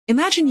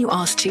Imagine you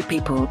ask two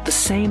people the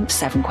same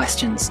 7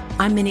 questions.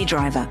 I'm Minnie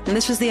Driver, and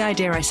this was the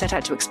idea I set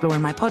out to explore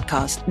in my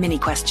podcast, Minnie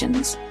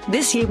Questions.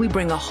 This year, we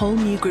bring a whole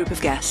new group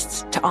of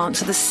guests to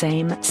answer the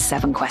same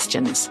 7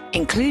 questions,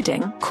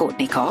 including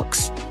Courtney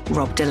Cox,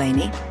 Rob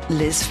Delaney,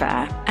 Liz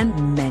Phair,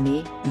 and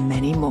many,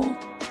 many more.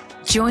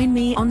 Join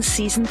me on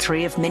Season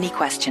 3 of Minnie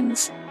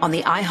Questions on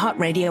the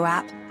iHeartRadio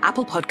app,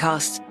 Apple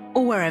Podcasts,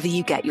 or wherever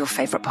you get your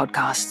favorite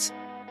podcasts.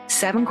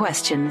 7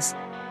 questions,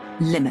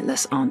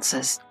 limitless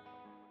answers.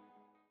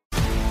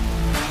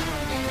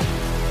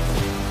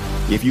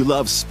 If you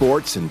love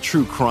sports and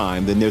true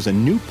crime, then there's a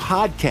new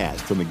podcast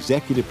from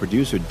executive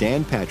producer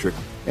Dan Patrick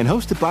and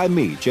hosted by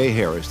me, Jay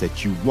Harris,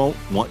 that you won't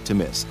want to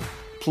miss.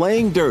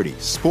 Playing Dirty: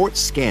 Sports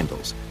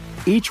Scandals.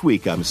 Each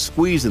week, I'm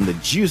squeezing the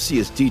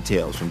juiciest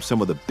details from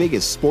some of the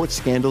biggest sports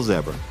scandals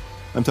ever.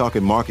 I'm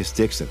talking Marcus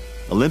Dixon,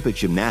 Olympic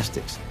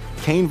gymnastics,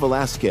 Cain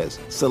Velasquez,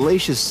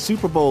 salacious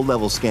Super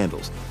Bowl-level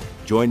scandals.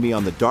 Join me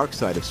on the dark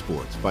side of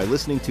sports by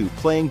listening to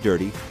Playing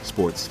Dirty: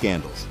 Sports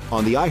Scandals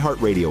on the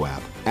iHeartRadio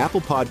app,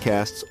 Apple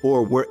Podcasts,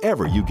 or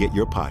wherever you get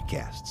your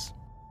podcasts.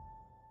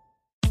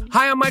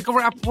 Hi, I'm Michael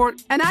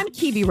Rappaport. And I'm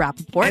Kibi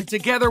Rappaport. And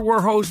together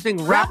we're hosting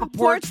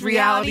Rappaport's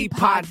Reality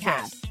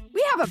Podcast.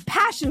 We have a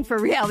passion for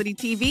reality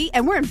TV,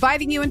 and we're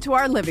inviting you into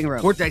our living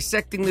room. We're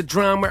dissecting the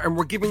drama, and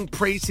we're giving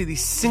praise to the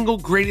single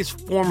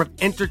greatest form of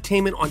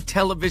entertainment on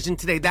television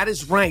today. That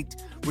is right.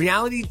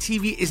 Reality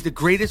TV is the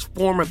greatest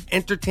form of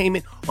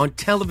entertainment on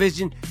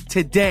television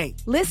today.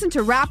 Listen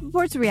to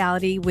Rappaport's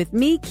Reality with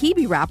me,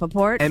 Kibi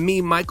Rappaport. And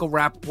me, Michael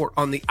Rappaport,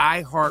 on the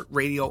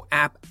iHeartRadio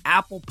app,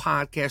 Apple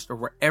Podcast, or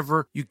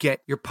wherever you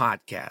get your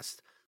podcast.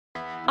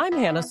 I'm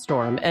Hannah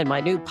Storm, and my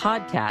new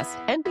podcast,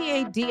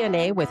 NBA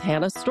DNA with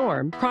Hannah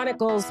Storm,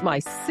 chronicles my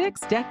 6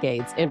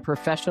 decades in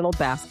professional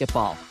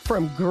basketball.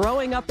 From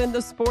growing up in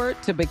the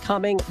sport to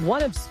becoming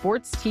one of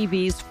sports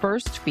TV's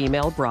first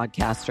female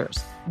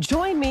broadcasters.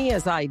 Join me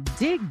as I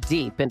dig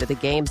deep into the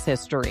game's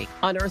history,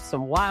 unearth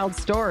some wild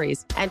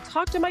stories, and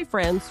talk to my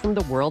friends from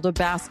the world of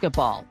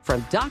basketball,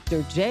 from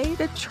Dr. J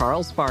to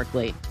Charles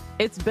Barkley.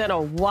 It's been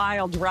a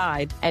wild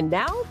ride, and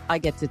now I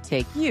get to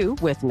take you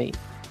with me.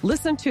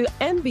 Listen to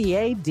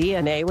NBA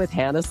DNA with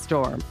Hannah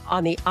Storm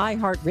on the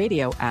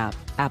iHeartRadio app,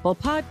 Apple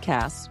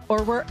Podcasts,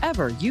 or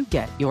wherever you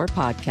get your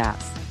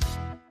podcasts.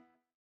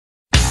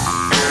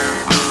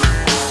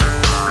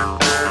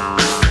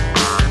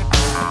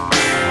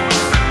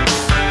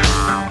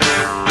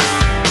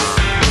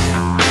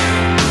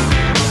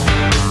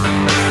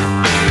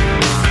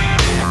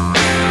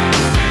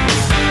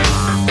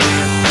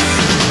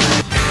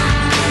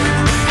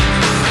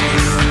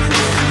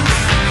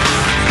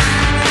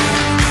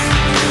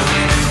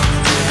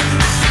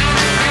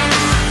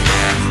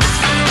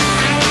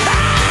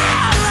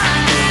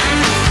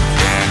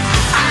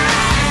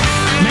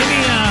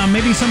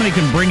 Maybe somebody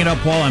can bring it up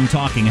while I'm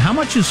talking. How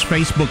much has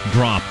Facebook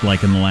dropped,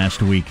 like, in the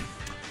last week?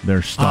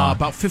 Their stock?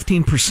 About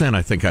 15%,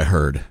 I think I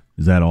heard.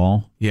 Is that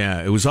all?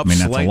 Yeah, it was up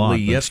slightly lot,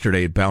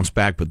 yesterday. It bounced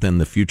back, but then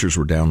the futures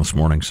were down this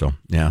morning. So,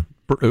 yeah,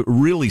 a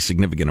really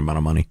significant amount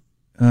of money.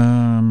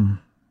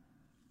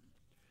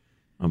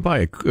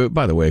 By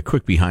the way, a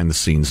quick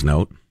behind-the-scenes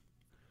note.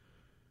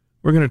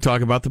 We're going to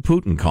talk about the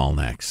Putin call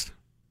next.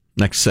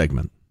 Next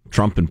segment.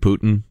 Trump and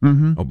Putin,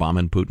 Obama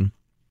and Putin.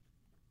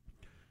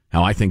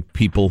 How I think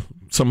people,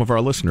 some of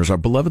our listeners, our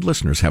beloved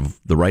listeners,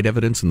 have the right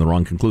evidence and the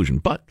wrong conclusion.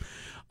 But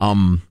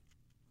I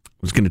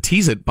was going to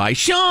tease it by,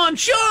 Sean,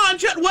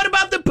 what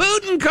about the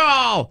Putin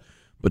call?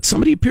 But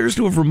somebody appears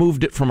to have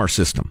removed it from our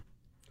system.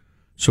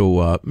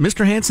 So,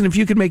 Mr. Hansen, if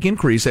you could make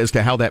inquiries as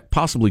to how that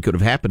possibly could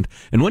have happened.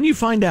 And when you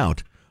find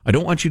out, I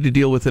don't want you to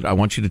deal with it. I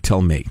want you to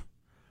tell me.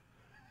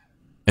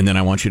 And then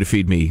I want you to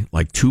feed me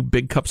like 2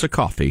 big cups of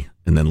coffee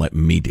and then let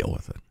me deal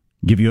with it.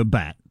 Give you a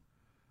bat.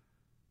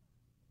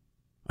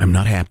 I'm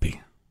not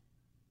happy.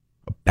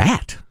 A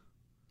bat?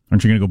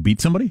 Aren't you going to go beat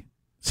somebody?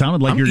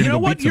 Sounded like you're going to go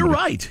beat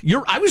somebody.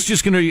 You're right. I was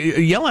just going to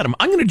yell at him.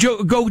 I'm going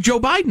to go Joe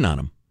Biden on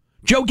him.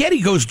 Joe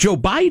Getty goes Joe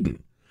Biden.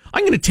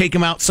 I'm going to take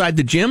him outside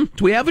the gym.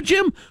 Do we have a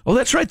gym? Oh,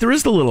 that's right. There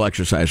is the little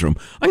exercise room.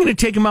 I'm going to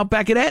take him out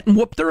back at that and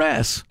whoop their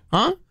ass.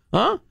 Huh?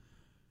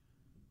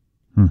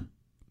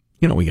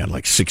 You know, we got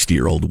like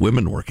 60-year-old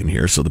women working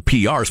here, so the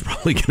PR is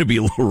probably going to be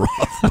a little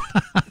rough.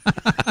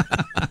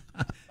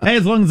 Hey,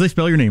 as long as they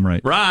spell your name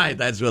right. Right,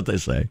 that's what they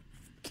say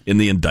in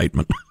the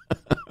indictment.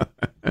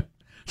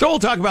 So we'll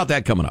talk about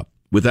that coming up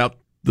without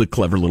the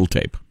clever little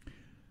tape.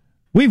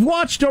 We've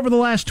watched over the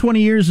last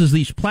 20 years as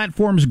these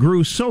platforms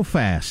grew so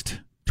fast.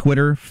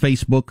 Twitter,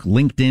 Facebook,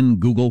 LinkedIn,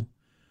 Google.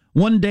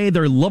 One day,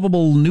 their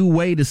lovable new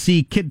way to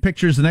see kid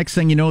pictures. The next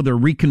thing you know, they're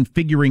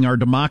reconfiguring our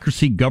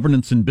democracy,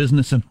 governance, and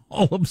business, and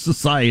all of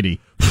society.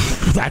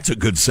 That's a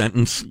good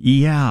sentence.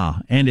 Yeah,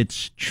 and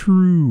it's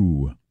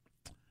true.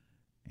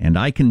 And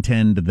I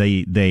contend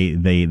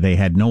they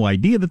had no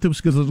idea that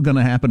this was going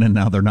to happen, and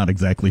now they're not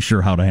exactly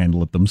sure how to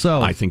handle it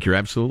themselves. I think you're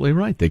absolutely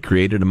right. They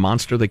created a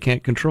monster they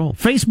can't control.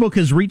 Facebook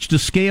has reached a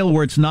scale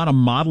where it's not a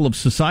model of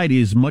society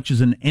as much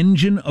as an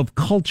engine of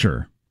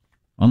culture,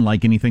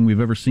 unlike anything we've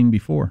ever seen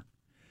before.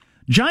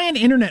 Giant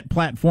internet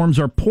platforms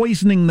are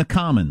poisoning the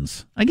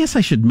commons. I guess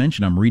I should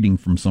mention I'm reading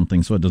from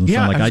something so it doesn't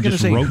sound like I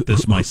just wrote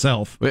this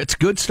myself. It's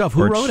good stuff.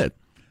 Who wrote it?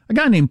 A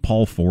guy named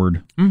Paul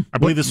Ford. I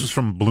believe this was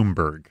from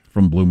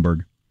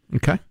Bloomberg.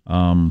 Okay.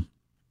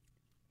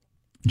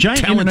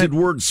 Talented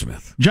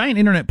wordsmith. Giant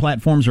internet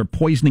platforms are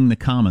poisoning the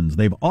commons.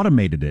 They've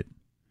automated it.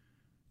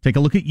 Take a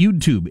look at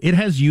YouTube. It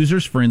has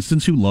users, for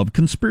instance, who love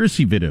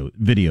conspiracy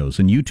videos,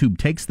 and YouTube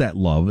takes that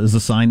love as a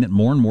sign that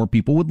more and more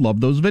people would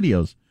love those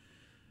videos.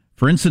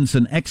 For instance,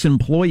 an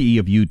ex-employee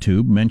of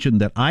YouTube mentioned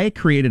that I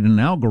created an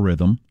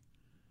algorithm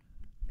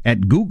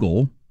at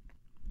Google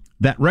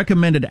that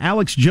recommended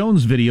Alex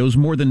Jones videos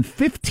more than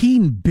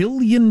 15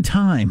 billion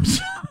times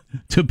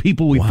to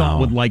people we thought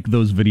would like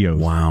those videos.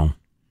 Wow.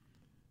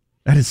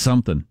 That is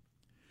something.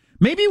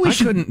 Maybe we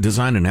couldn't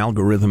design an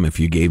algorithm if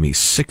you gave me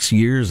 6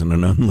 years and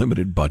an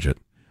unlimited budget.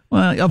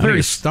 Well, a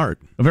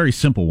very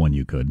simple one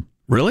you could.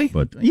 Really?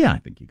 But yeah, I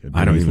think you could.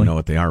 I don't even know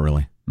what they are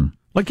really.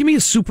 Like, give me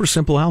a super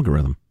simple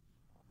algorithm.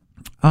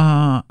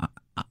 Well,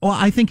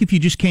 I think if you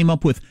just came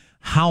up with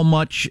how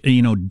much,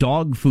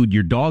 dog food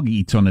your dog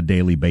eats on a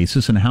daily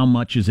basis and how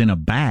much is in a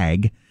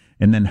bag,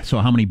 and then so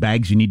how many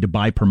bags you need to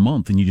buy per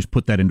month, and you just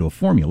put that into a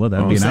formula, that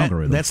would be an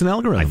algorithm. That's an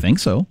algorithm? I think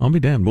so. I'll be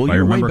damned. Well,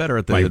 you're way better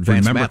at the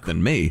advanced math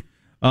than me.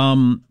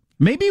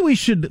 Maybe we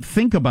should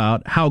think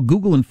about how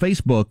Google and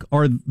Facebook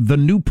are the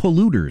new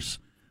polluters.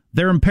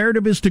 Their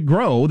imperative is to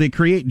grow. They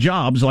create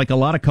jobs like a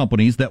lot of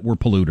companies that were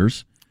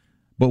polluters,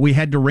 but we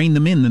had to rein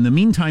them in. In the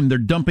meantime, they're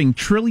dumping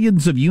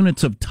trillions of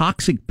units of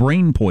toxic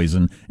brain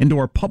poison into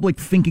our public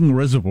thinking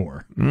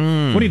reservoir.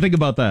 What do you think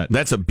about that?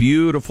 That's a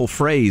beautiful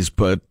phrase,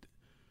 but,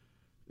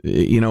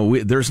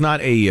 there's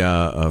not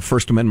a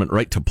First Amendment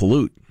right to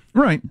pollute.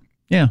 Right.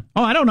 Yeah.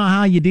 Oh, I don't know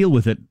how you deal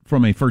with it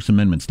from a First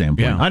Amendment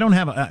standpoint. Yeah. I don't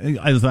have,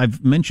 as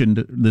I've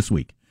mentioned this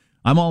week,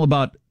 I'm all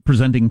about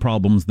presenting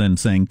problems, then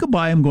saying,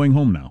 goodbye, I'm going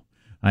home now.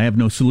 I have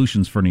no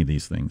solutions for any of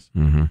these things.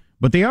 Mm-hmm.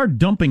 But they are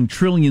dumping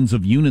trillions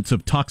of units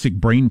of toxic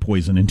brain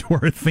poison into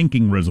our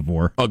thinking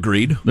reservoir.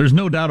 Agreed. There's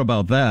no doubt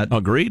about that.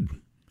 Agreed.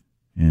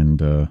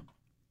 And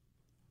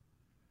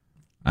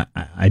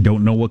I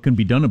don't know what can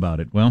be done about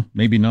it. Well,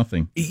 maybe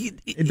nothing.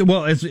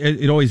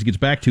 It always gets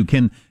back to,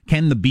 can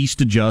the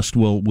beast adjust?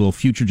 Will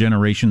future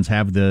generations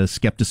have the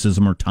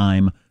skepticism or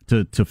time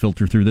to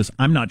filter through this?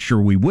 I'm not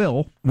sure we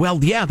will.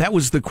 Well, yeah, that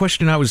was the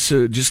question I was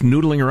just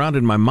noodling around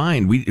in my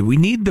mind. We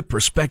need the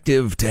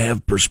perspective to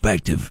have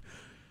perspective.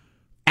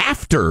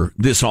 After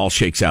this all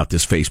shakes out,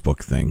 this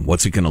Facebook thing,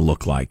 what's it going to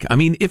look like? I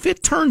mean, if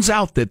it turns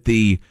out that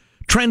the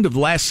trend of the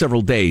last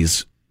several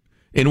days,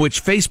 in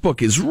which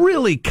Facebook is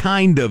really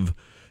kind of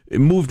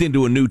moved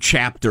into a new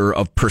chapter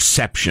of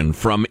perception,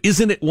 from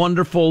isn't it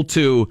wonderful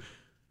to,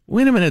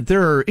 wait a minute,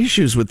 there are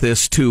issues with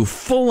this, to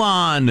full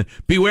on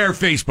beware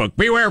Facebook,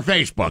 beware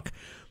Facebook.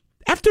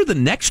 After the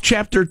next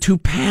chapter to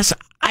pass,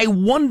 I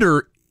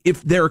wonder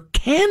if there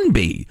can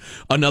be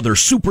another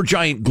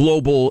supergiant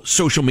global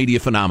social media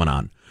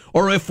phenomenon,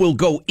 or if we'll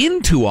go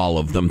into all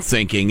of them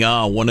thinking,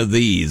 one of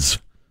these.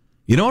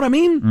 You know what I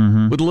mean?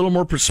 Mm-hmm. With a little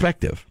more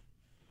perspective.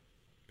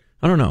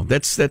 I don't know.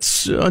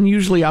 That's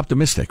unusually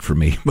optimistic for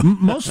me.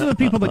 Most of the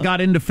people that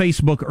got into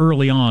Facebook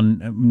early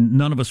on,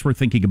 none of us were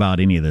thinking about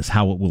any of this,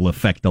 how it will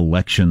affect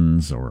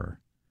elections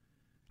or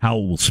how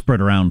it will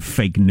spread around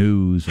fake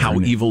news. How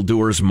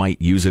evildoers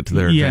might use it to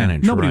their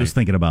advantage. Nobody was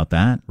thinking about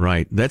that.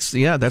 Right. That's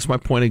my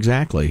point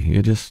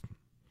exactly.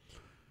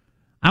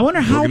 I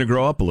wonder how we're going to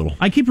grow up a little.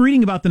 I keep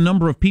reading about the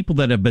number of people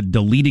that have been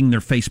deleting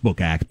their Facebook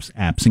apps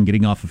and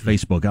getting off of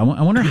Facebook.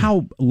 I wonder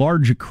how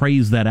large a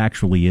craze that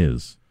actually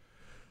is.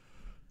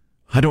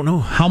 I don't know.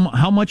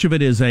 How much of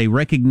it is a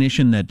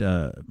recognition that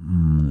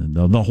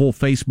the whole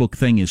Facebook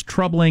thing is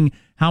troubling?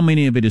 How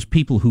many of it is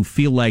people who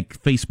feel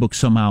like Facebook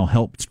somehow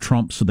helped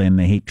Trump, so then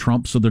they hate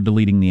Trump, so they're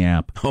deleting the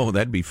app? Oh,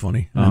 that'd be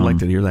funny. I'd like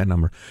to hear that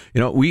number.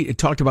 We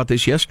talked about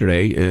this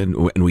yesterday, and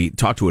we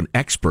talked to an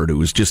expert who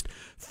was just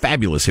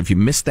fabulous. If you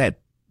missed that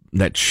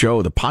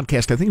show, the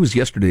podcast, I think it was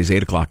yesterday's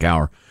 8 o'clock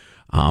hour,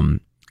 and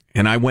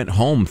I went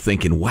home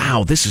thinking,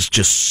 wow, this is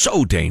just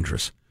so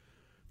dangerous.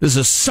 This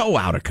is so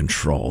out of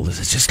control. This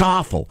is just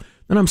awful.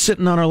 Then I'm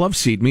sitting on our love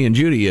seat, me and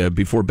Judy,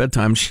 before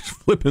bedtime. She's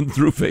flipping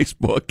through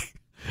Facebook.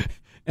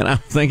 And I'm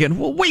thinking,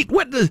 well, wait,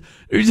 what the...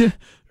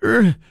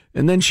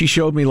 And then she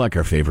showed me like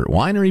our favorite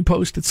winery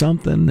posted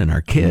something and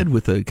our kid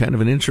with a kind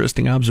of an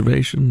interesting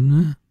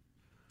observation.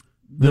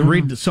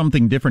 Read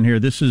something different here.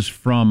 This is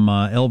from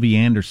L.V.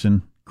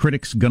 Anderson,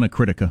 Critics Gonna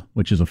Critica,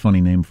 which is a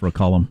funny name for a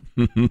column.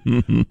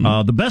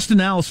 The best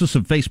analysis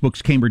of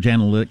Facebook's Cambridge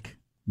Analytica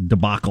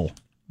debacle.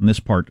 And this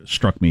part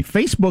struck me.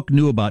 Facebook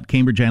knew about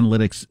Cambridge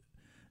Analytica's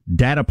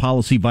data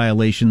policy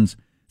violations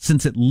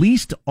since at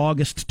least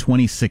August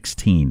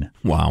 2016.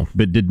 Wow.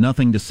 But did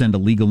nothing to send a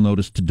legal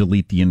notice to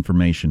delete the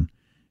information.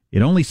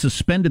 It only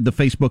suspended the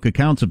Facebook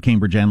accounts of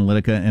Cambridge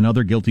Analytica and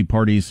other guilty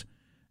parties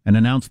and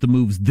announced the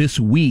moves this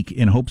week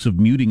in hopes of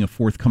muting a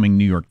forthcoming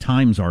New York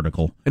Times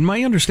article. And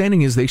my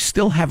understanding is they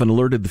still haven't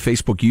alerted the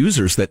Facebook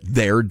users that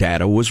their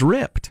data was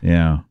ripped.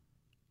 Yeah.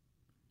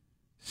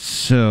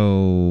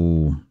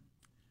 So...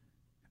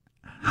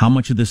 How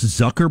much of this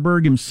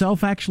Zuckerberg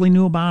himself actually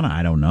knew about?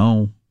 I don't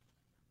know.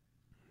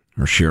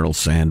 Or Sheryl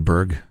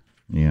Sandberg.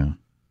 Yeah.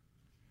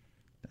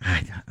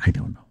 I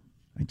don't know.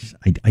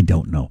 I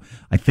don't know.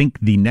 I think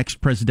the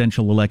next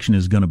presidential election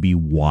is going to be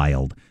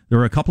wild. There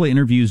were a couple of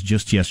interviews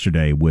just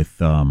yesterday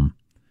with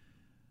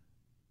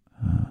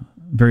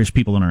various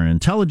people in our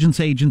intelligence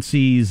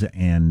agencies,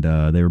 and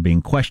they were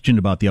being questioned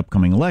about the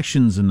upcoming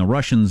elections and the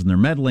Russians and their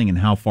meddling and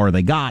how far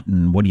they got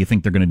and what do you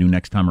think they're going to do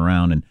next time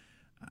around. And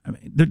I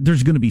mean,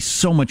 there's going to be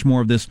so much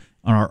more of this.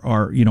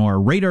 Our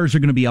radars are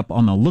going to be up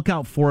on the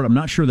lookout for it. I'm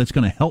not sure that's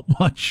going to help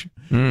much.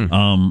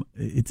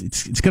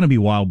 It's going to be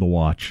wild to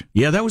watch.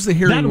 Yeah, that was the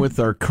hearing with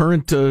our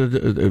current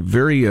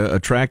very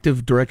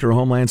attractive Director of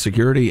Homeland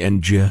Security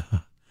and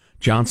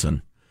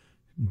Johnson.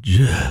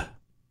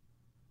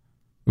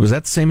 Was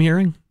that the same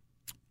hearing?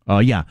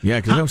 Yeah. Yeah,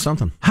 because that was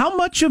something. How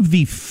much of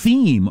the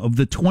theme of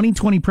the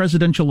 2020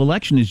 presidential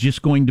election is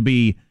just going to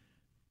be,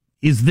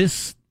 is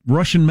this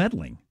Russian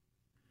meddling?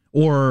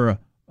 Or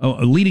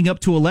leading up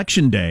to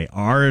Election Day,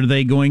 are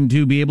they going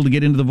to be able to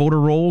get into the voter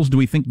rolls? Do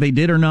we think they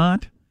did or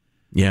not?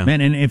 Yeah.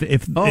 Man, and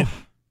if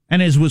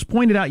and as was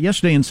pointed out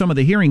yesterday in some of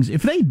the hearings,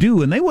 if they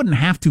do, and they wouldn't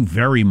have to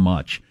very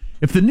much,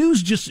 if the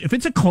news if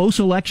it's a close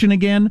election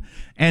again,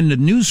 and the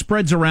news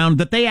spreads around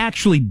that they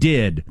actually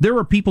did, there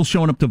were people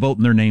showing up to vote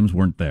and their names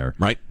weren't there.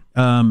 Right.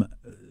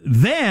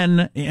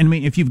 Then, I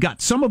mean, if you've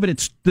got some of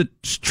it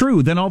that's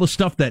true, then all the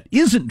stuff that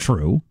isn't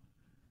true,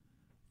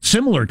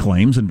 similar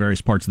claims in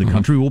various parts of the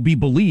country, will be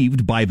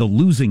believed by the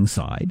losing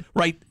side.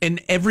 Right,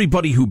 and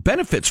everybody who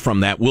benefits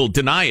from that will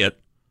deny it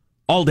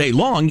all day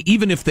long,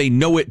 even if they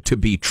know it to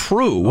be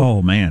true.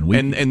 Oh, man.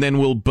 And then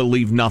we'll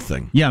believe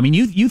nothing. Yeah, I mean,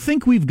 you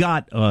think we've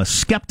got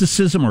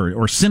skepticism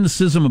or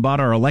cynicism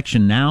about our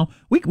election now?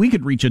 We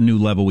could reach a new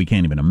level we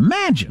can't even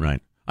imagine.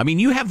 Right. I mean,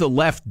 you have the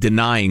left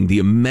denying the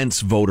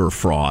immense voter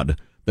fraud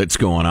that's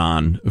going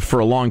on for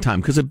a long time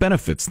because it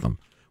benefits them,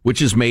 which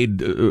has made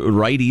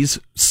righties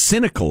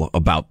cynical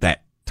about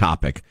that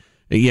topic.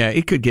 Yeah,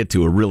 it could get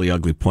to a really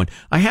ugly point.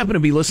 I happen to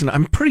be listening.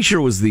 I'm pretty sure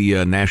it was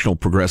the National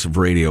Progressive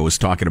Radio was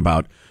talking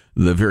about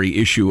the very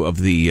issue of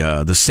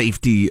the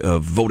safety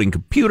of voting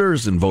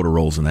computers and voter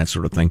rolls and that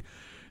sort of thing.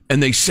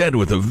 And they said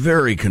with a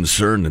very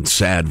concerned and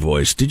sad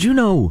voice, did you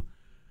know,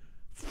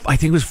 I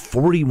think it was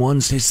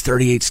 41 states,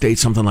 38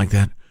 states, something like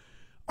that,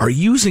 are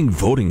using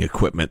voting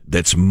equipment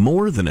that's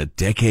more than a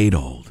decade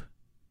old?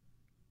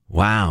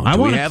 Wow.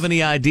 Do we have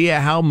any idea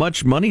how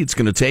much money it's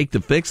going to take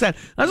to fix that?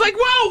 I was like,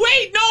 whoa,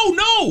 wait,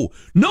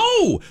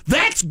 no,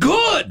 that's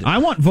good. I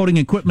want voting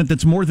equipment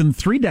that's more than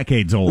 3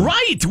 decades old.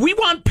 Right. We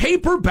want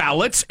paper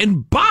ballots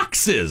and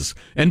boxes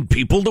and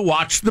people to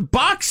watch the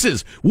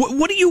boxes.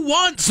 What do you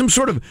want? Some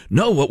sort of,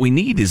 no, what we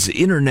need is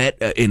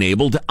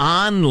internet-enabled,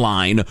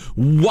 online,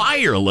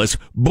 wireless,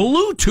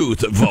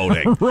 Bluetooth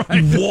voting.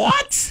 Right.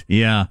 What?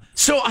 Yeah.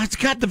 So it's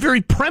got the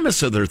very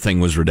premise of their thing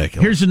was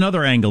ridiculous. Here's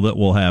another angle that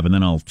we'll have, and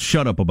then I'll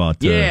shut up about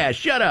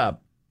shut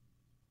up.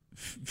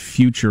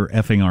 Future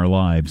effing our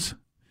lives.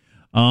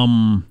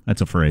 That's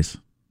a phrase.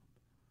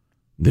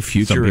 The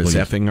future is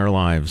effing our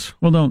lives.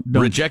 Well, don't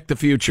reject the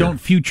future. Don't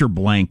future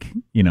blank.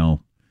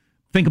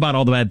 Think about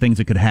all the bad things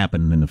that could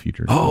happen in the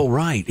future. Oh,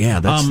 right. Yeah,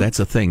 that's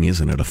a thing,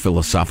 isn't it? A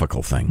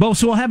philosophical thing. Well,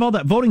 so we'll have all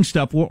that voting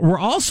stuff. We're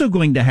also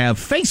going to have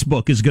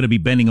Facebook is going to be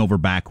bending over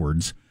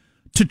backwards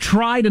to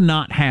try to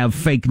not have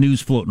fake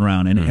news floating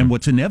around. And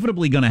what's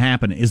inevitably going to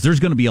happen is there's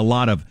going to be a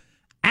lot of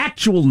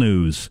actual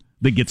news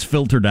that gets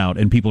filtered out,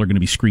 and people are going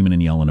to be screaming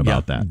and yelling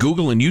about that.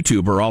 Google and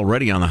YouTube are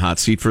already on the hot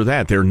seat for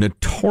that. They're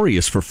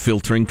notorious for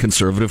filtering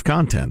conservative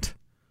content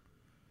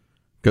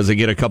because they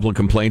get a couple of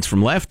complaints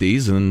from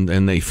lefties,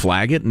 and they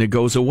flag it, and it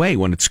goes away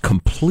when it's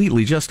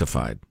completely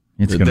justified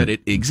that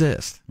it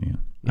exists. Yeah.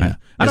 Yeah.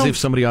 As if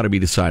somebody ought to be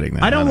deciding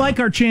that. I don't like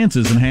our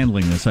chances in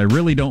handling this. I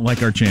really don't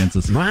like our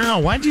chances. Wow,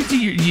 why'd you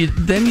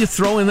then you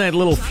throw in that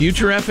little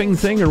future effing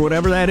thing or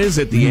whatever that is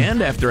at the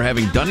end after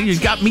having done it? You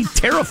got me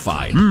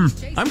terrified.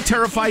 I'm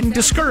terrified and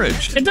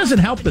discouraged. It doesn't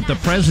help that the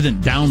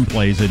president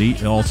downplays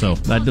it also.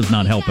 That does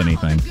not help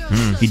anything.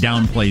 He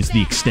downplays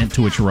the extent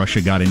to which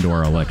Russia got into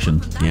our election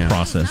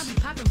process.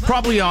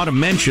 Probably ought to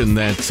mention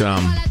that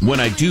when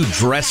I do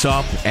dress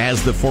up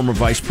as the former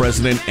vice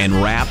president and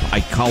rap,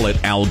 I call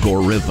it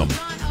algorithm.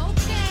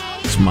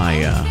 It's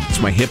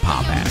my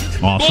hip-hop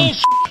act. Awesome.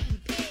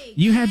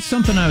 You had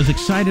something I was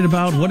excited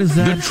about. What is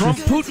that? The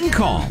Trump-Putin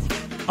call.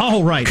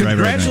 Oh, right.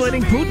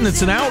 Congratulating Putin.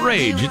 It's an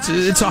outrage.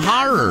 It's a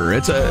horror.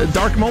 It's a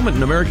dark moment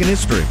in American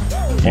history.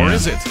 Or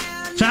is it?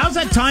 So how's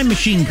that time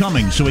machine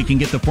coming so we can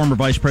get the former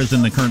vice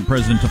president and the current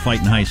president to fight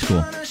in high school?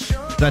 Is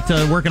that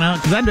working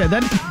out? Because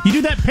that you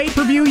do that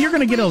pay-per-view, you're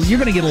going to get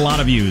a lot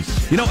of views.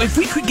 If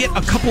we could get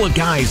a couple of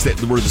guys that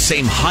were the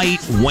same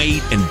height,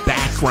 weight, and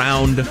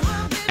background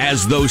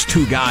as those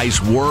two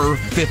guys were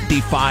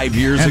 55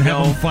 years ago,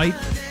 have them fight.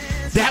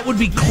 That would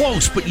be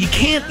close, but you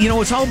can't.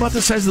 It's all about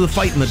the size of the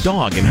fight and the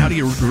dog, and how do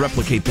you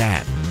replicate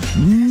that?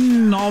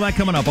 All that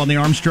coming up on the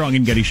Armstrong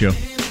and Getty Show.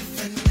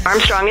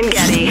 Armstrong and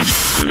Getty.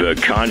 The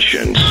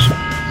conscience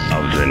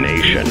of the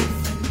nation.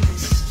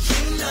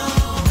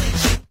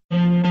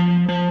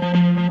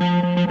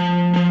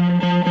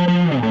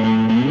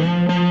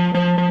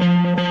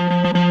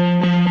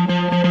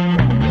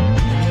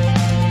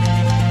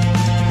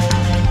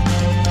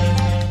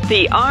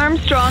 The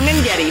Armstrong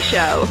and Getty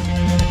Show.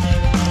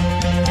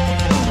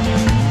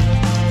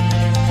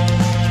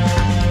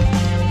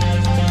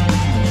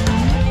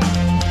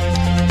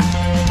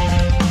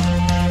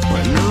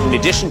 In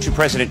addition to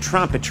President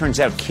Trump, it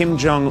turns out Kim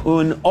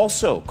Jong-un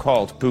also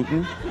called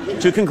Putin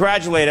to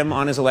congratulate him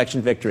on his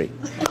election victory.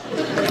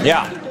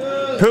 Yeah.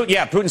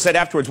 Putin said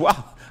afterwards,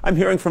 wow, I'm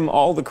hearing from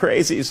all the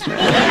crazies.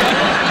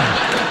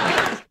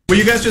 Will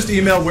you guys just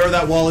email where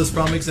that wall is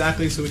from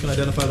exactly so we can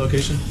identify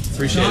location?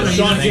 Appreciate it.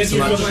 Sean, thanks so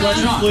much.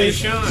 Please.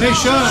 Sean. Hey,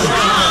 Sean.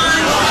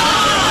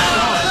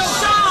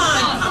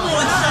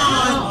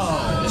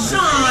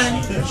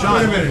 Sean,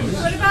 wait a minute.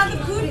 what about the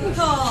Putin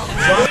call?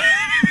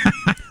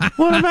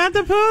 What about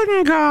the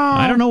Putin call?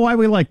 I don't know why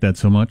we like that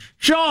so much.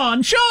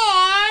 Sean!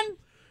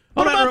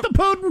 What about the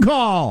Putin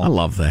call? I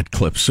love that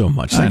clip so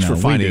much. Thanks for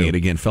finding it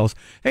again, fellas.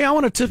 Hey, I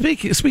want to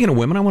speaking of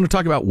women, I want to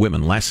talk about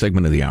women. Last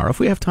segment of the hour, if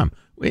we have time.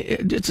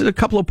 It's a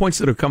couple of points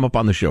that have come up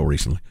on the show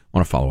recently. I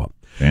want to follow up.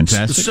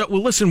 Fantastic. So,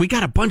 well, listen, we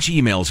got a bunch of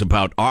emails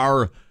about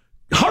our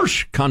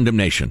harsh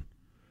condemnation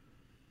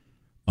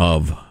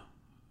of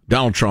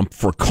Donald Trump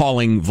for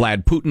calling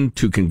Vlad Putin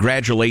to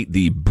congratulate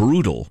the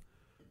brutal,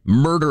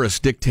 murderous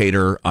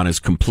dictator on his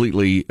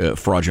completely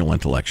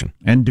fraudulent election.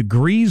 And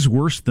degrees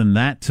worse than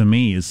that to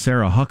me is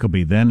Sarah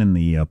Huckabee then in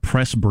the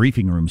press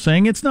briefing room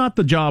saying it's not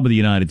the job of the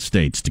United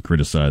States to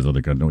criticize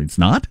other countries. No, it's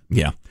not?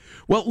 Yeah.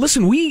 Well,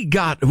 listen, we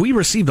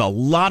received a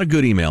lot of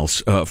good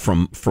emails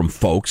from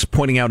folks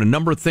pointing out a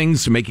number of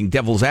things, making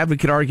devil's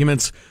advocate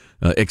arguments,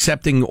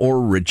 accepting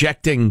or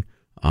rejecting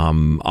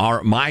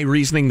my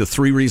reasoning, the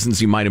 3 reasons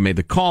he might have made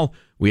the call.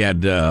 We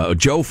had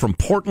Joe from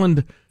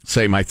Portland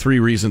say my 3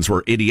 reasons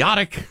were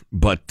idiotic,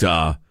 but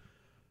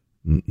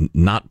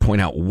not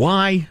point out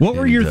why. What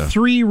were your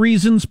 3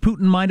 reasons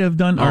Putin might have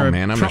done? Oh,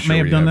 man, I'm Trump not sure may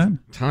have done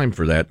that. Time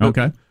for that.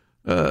 Okay.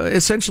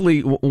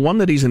 Essentially, one,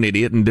 that he's an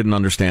idiot and didn't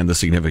understand the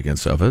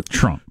significance of it.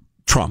 Trump.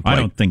 I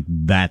don't think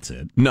that's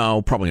it.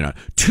 No, probably not.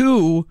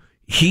 2,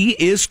 he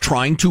is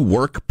trying to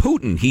work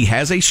Putin. He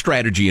has a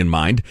strategy in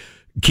mind.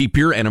 Keep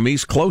your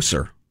enemies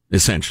closer,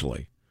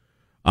 essentially.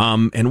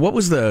 And what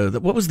was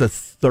the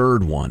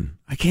third one?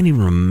 I can't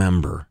even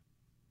remember.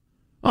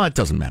 Oh, it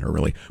doesn't matter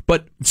really.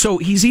 But so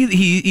he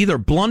either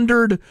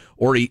blundered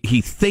or he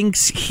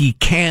thinks he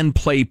can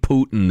play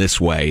Putin this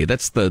way.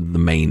 That's the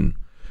main thing.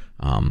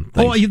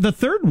 Oh, the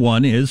third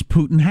one is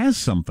Putin has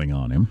something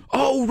on him.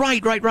 Oh,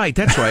 right.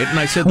 That's right. And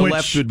I said the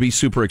left would be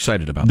super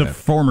excited about that. The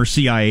former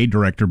CIA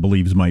director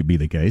believes might be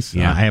the case.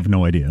 Yeah. I have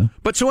no idea.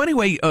 But so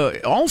anyway,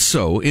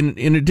 also,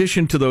 in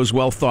addition to those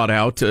well thought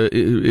out,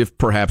 if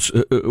perhaps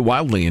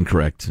wildly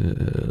incorrect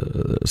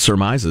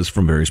surmises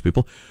from various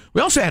people,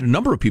 we also had a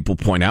number of people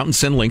point out and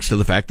send links to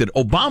the fact that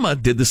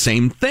Obama did the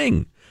same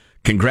thing.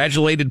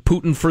 Congratulated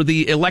Putin for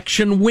the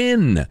election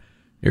win.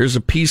 Here's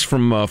a piece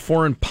from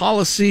Foreign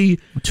Policy.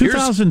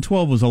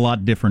 2012 was a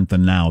lot different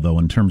than now, though,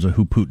 in terms of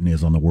who Putin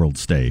is on the world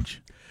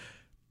stage.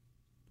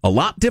 A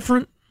lot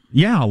different?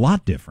 Yeah, a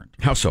lot different.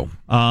 How so?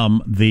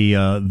 The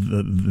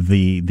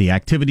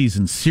activities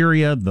in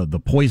Syria, the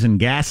poison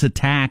gas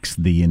attacks,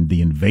 the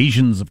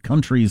invasions of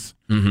countries,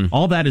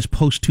 all that is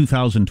post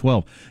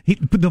 2012.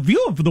 The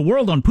view of the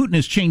world on Putin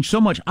has changed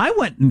so much. I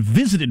went and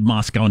visited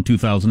Moscow in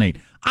 2008.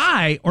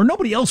 Or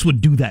nobody else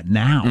would do that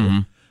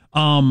now.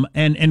 And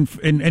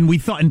we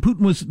thought, and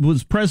Putin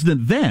was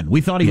president then.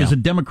 We thought he was a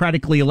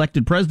democratically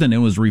elected president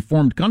and was a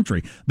reformed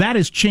country. That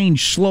has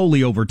changed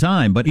slowly over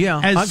time. But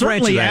as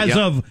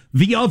of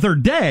the other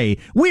day,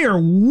 we are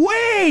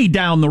way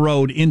down the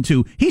road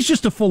into he's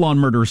just a full-on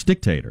murderous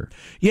dictator.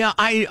 Yeah,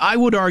 I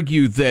would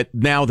argue that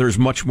now there's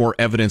much more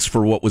evidence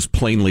for what was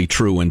plainly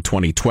true in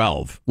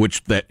 2012,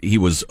 which that he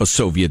was a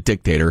Soviet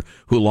dictator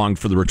who longed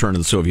for the return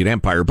of the Soviet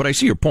Empire. But I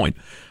see your point.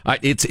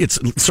 It's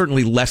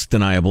certainly less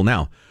deniable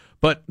now.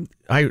 But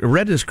I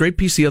read this great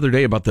piece the other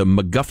day about the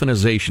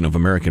MacGuffinization of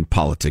American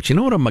politics. You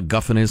know what a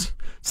MacGuffin is?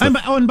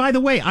 And by the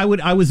way, I would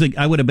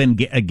have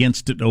been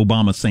against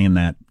Obama saying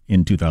that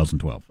in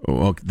 2012.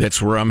 Well,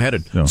 that's where I'm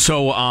headed.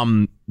 So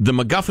the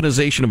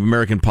MacGuffinization of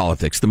American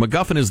politics. The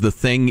MacGuffin is the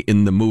thing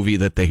in the movie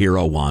that the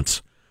hero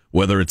wants,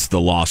 whether it's the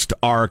Lost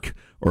Ark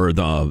or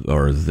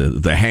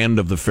the Hand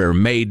of the Fair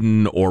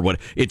Maiden or what.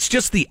 It's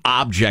just the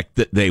object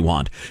that they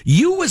want.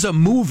 You as a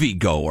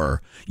moviegoer,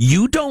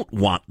 you don't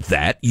want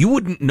that. You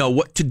wouldn't know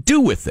what to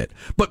do with it.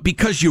 But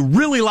because you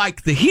really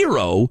like the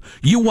hero,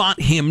 you want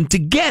him to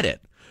get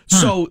it.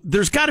 So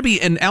there's got to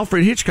be, and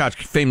Alfred Hitchcock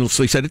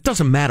famously said, it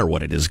doesn't matter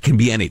what it is. It can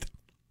be anything.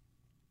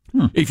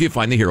 If you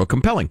find the hero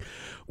compelling.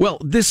 Well,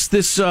 this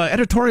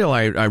editorial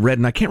I read,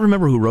 and I can't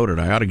remember who wrote it.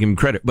 I ought to give him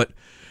credit, but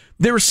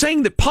they were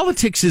saying that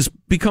politics has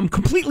become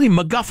completely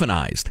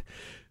MacGuffinized.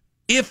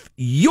 If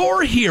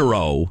your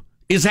hero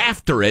is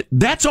after it,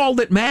 that's all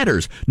that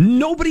matters.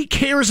 Nobody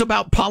cares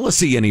about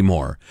policy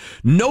anymore.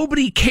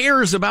 Nobody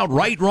cares about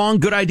right, wrong,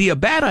 good idea,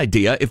 bad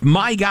idea. If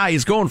my guy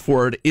is going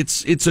for it,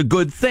 it's a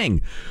good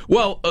thing.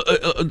 Well,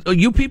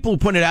 you people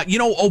pointed out,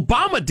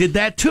 Obama did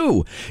that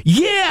too.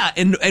 Yeah,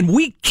 and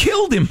we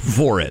killed him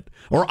for it.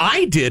 Or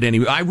I did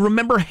anyway. I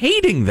remember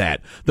hating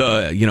that.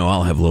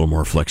 I'll have a little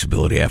more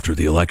flexibility after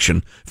the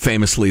election,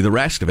 famously the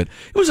rest of it.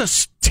 It was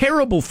a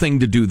terrible thing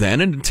to do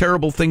then and a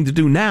terrible thing to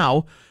do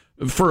now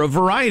for a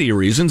variety of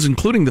reasons,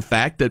 including the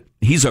fact that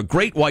he's a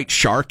great white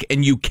shark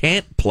and you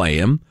can't play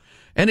him.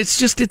 And it's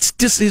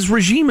his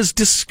regime is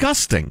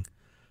disgusting.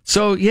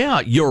 So,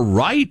 yeah, you're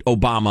right.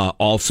 Obama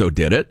also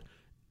did it.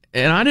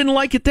 And I didn't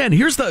like it then.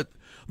 Here's the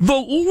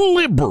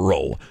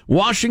liberal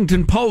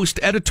Washington Post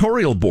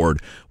editorial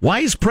board. Why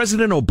is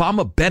President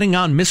Obama betting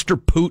on Mr.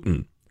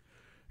 Putin?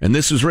 And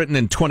this was written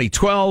in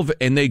 2012,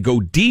 and they go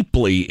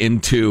deeply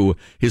into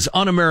his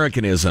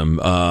un-Americanism,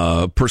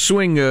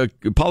 pursuing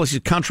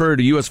policies contrary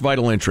to U.S.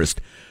 vital interest,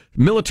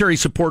 military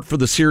support for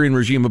the Syrian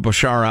regime of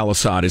Bashar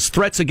al-Assad, his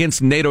threats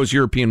against NATO's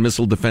European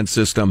missile defense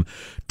system,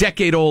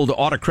 decade-old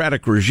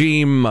autocratic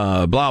regime,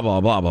 blah, blah,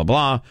 blah, blah,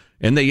 blah.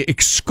 And they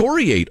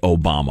excoriate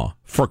Obama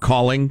for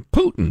calling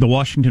Putin. The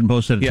Washington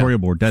Post editorial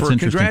board. That's for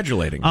interesting.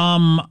 Congratulating.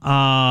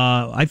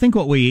 I think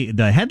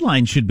the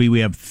headline should be: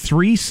 we have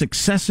 3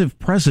 successive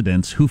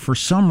presidents who, for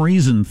some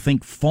reason,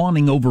 think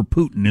fawning over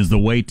Putin is the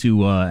way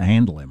to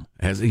handle him.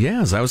 As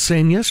I was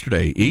saying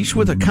yesterday, each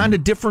with a kind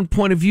of different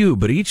point of view,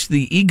 but each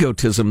the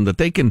egotism that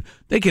they can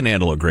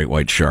handle a great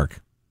white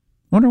shark.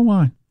 Wonder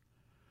why?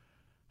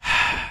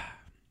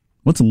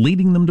 What's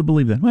leading them to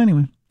believe that? Well,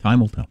 anyway, time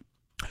will tell.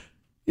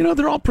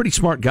 They're all pretty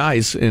smart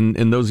guys,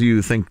 and those of you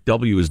who think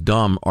W is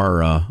dumb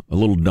are a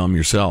little dumb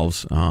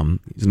yourselves.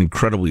 He's an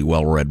incredibly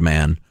well-read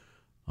man.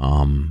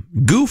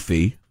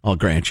 Goofy, I'll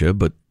grant you,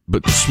 but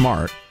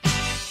smart.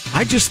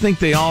 I just think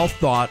they all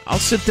thought, I'll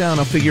sit down,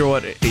 I'll figure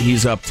what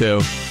he's up to,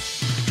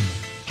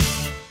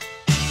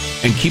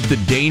 and keep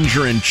the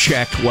danger in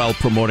check while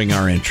promoting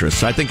our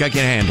interests. I think I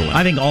can handle it.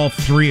 I think all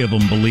 3 of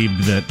them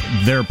believed that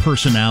their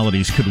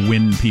personalities could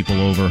win people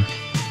over.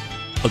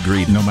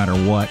 Agreed. No matter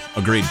what.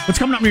 Agreed. What's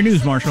coming up in your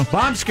news, Marshall?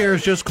 Bomb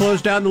scares just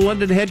closed down the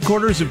London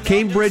headquarters of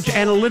Cambridge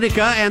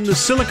Analytica, and the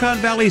Silicon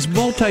Valley's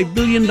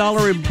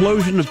multi-billion-dollar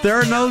implosion of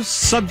Theranos,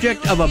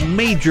 subject of a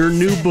major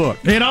new book.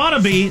 It ought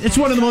to be. It's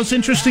one of the most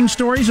interesting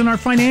stories in our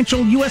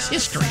financial U.S.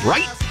 history.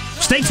 Right?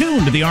 Stay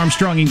tuned to the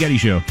Armstrong and Getty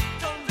Show.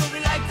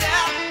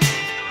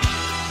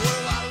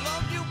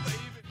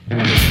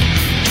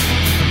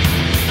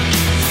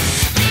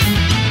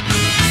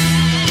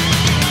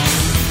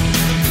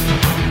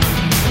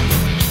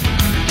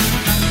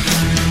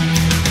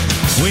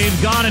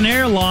 We've got an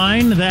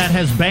airline that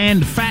has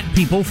banned fat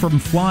people from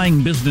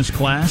flying business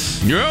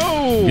class.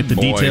 Get the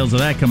details of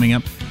that coming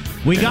up.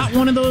 We got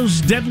one of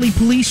those deadly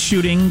police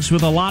shootings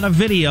with a lot of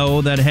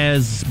video that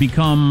has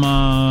become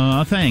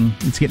a thing.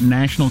 It's getting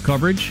national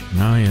coverage.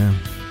 Oh, yeah.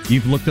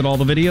 You've looked at all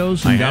the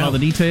videos and got all the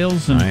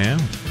details? And I am.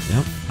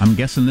 Yep. I'm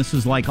guessing this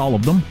is like all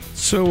of them.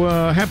 So,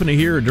 happened to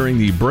hear during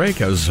the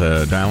break, I was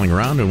dialing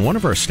around, and one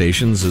of our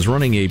stations is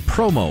running a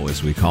promo,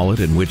 as we call it,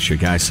 in which a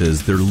guy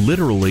says they're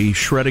literally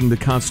shredding the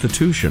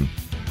Constitution.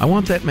 I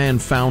want that man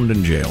found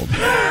and jailed.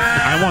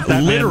 I want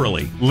that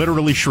literally. Man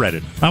literally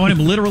shredded. I want him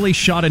literally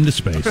shot into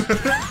space.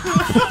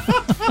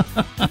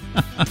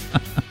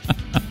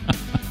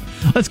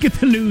 Let's get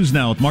the news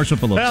now with Marshall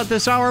Phillips. Well,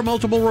 this hour,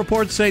 multiple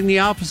reports saying the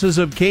offices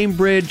of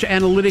Cambridge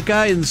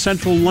Analytica in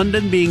central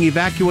London being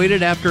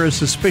evacuated after a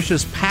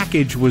suspicious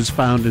package was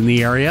found in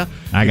the area.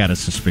 I got a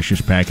suspicious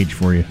package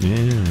for you.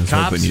 Yeah, I was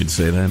hoping you'd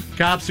say that.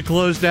 Cops have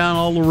closed down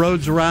all the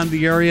roads around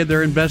the area.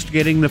 They're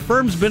investigating. The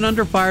firm's been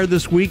under fire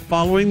this week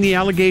following the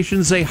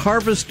allegations they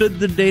harvested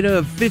the data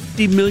of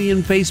 50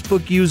 million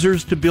Facebook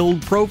users to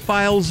build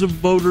profiles of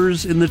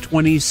voters in the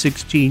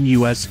 2016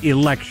 U.S.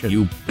 election.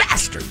 You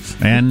bastards.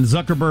 And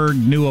Zuckerberg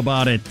knew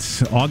about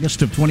it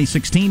August of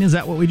 2016. Is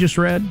that what we just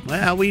read?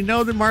 Well, we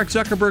know that Mark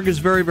Zuckerberg is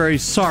very, very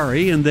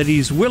sorry and that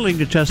he's willing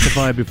to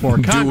testify before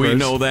Congress. Do we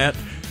know that?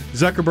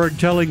 Zuckerberg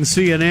telling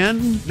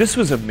CNN, "This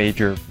was a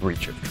major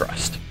breach of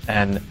trust,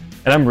 and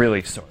I'm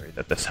really sorry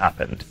that this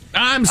happened."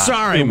 I'm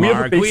sorry,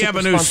 Mark. We have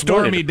a new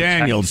Stormy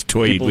Daniels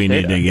tweet we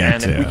need to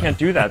get to. And if we can't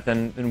do that,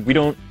 then we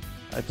don't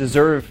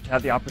deserve to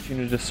have the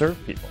opportunity to serve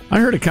people.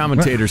 I heard a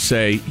commentator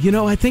say,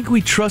 I think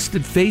we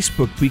trusted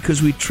Facebook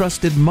because we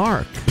trusted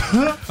Mark.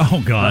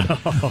 Oh, God.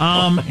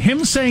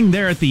 Him saying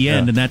there at the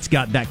end, and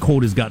that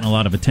quote has gotten a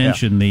lot of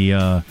attention,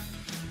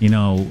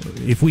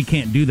 if we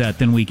can't do that,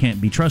 then we can't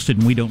be trusted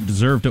and we don't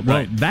deserve to.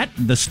 Well,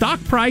 the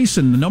stock price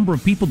and the number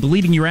of people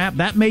deleting your app,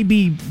 that may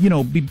be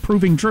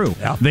proving true.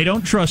 Yeah. They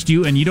don't trust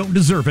you and you don't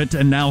deserve it,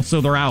 and now so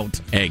they're out.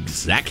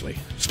 Exactly.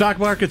 Stock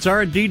markets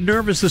are indeed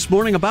nervous this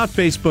morning about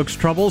Facebook's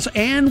troubles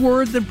and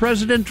word that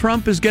President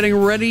Trump is getting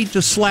ready to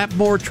slap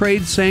more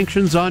trade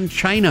sanctions on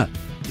China.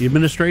 The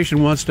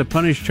administration wants to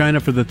punish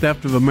China for the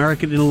theft of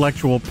American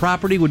intellectual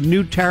property with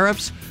new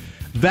tariffs.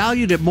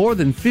 valued at more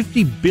than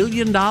 $50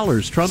 billion.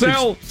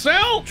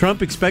 Sell!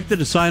 Trump expected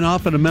to sign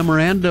off on a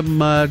memorandum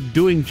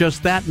doing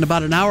just that in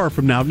about an hour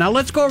from now. Now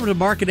let's go over to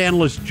market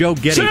analyst Joe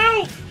Getty.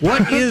 Sell!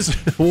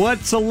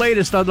 What's the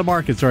latest on the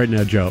markets right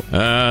now, Joe?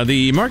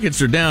 The markets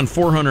are down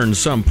 400 and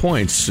some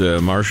points,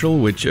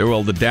 Marshall,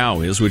 the Dow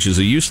is, which is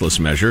a useless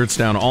measure. It's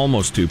down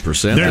almost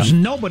 2%. There's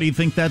nobody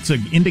think that's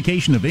an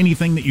indication of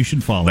anything that you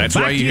should follow. That's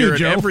Back why to you hear it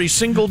Joe. every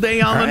single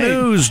day on All the right.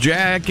 news,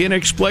 Jack,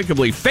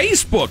 inexplicably.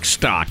 Facebook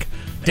stock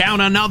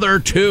down another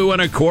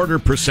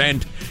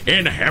 2.25%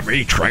 in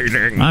heavy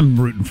trading. I'm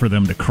rooting for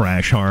them to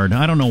crash hard.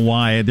 I don't know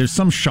why. There's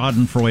some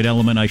Schadenfreude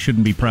element I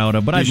shouldn't be proud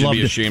of, but I'd love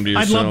to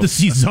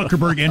see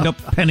Zuckerberg end up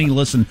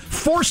penniless and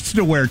forced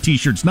to wear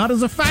T-shirts, not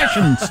as a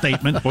fashion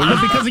statement,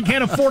 but because he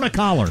can't afford a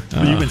collar.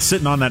 You've been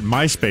sitting on that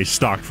MySpace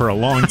stock for a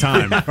long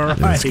time. All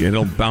right.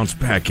 It'll bounce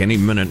back any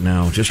minute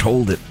now. Just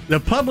hold it. The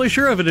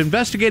publisher of an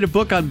investigative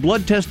book on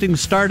blood testing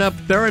startup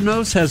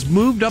Theranos has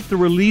moved up the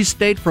release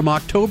date from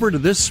October to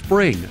this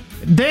spring.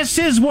 This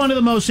is one of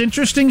the most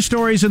interesting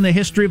stories in the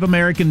history of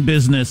American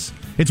business.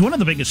 It's one of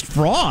the biggest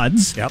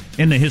frauds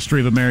in the history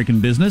of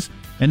American business.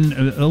 And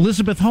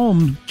Elizabeth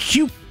Holmes,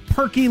 cute,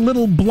 perky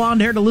little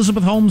blonde-haired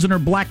Elizabeth Holmes in her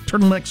black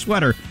turtleneck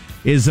sweater,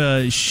 is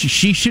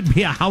she should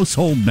be a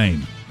household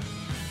name.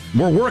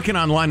 We're working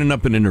on lining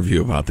up an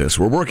interview about this.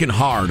 We're working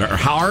hard.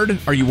 Hard?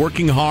 Are you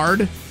working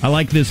hard? I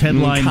like this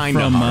headline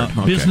from hard.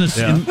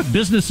 Okay.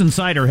 Business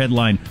Insider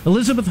headline.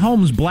 Elizabeth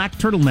Holmes' black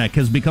turtleneck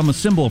has become a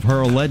symbol of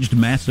her alleged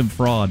massive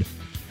fraud.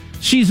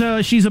 She's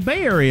a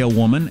Bay Area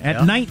woman.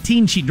 At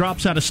 19, she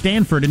drops out of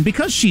Stanford, and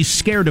because she's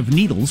scared of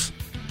needles,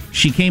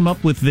 she came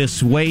up with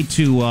this way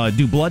to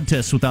do blood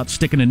tests without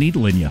sticking a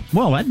needle in you.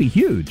 Well, that'd be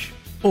huge.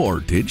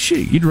 Or did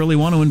she? You'd really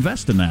want to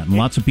invest in that, and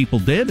lots of people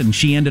did, and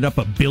she ended up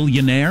a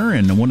billionaire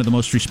and one of the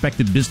most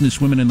respected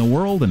businesswomen in the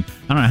world, and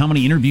I don't know how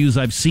many interviews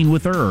I've seen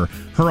with her, or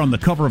her on the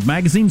cover of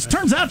magazines.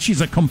 Turns out she's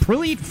a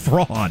complete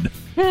fraud.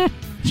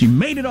 She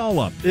made it all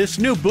up. This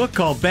new book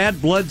called Bad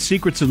Blood,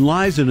 Secrets and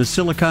Lies in a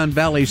Silicon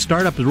Valley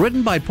Startup is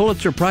written by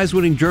Pulitzer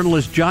Prize-winning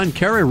journalist John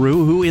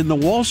Carreyrou, who in the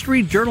Wall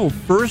Street Journal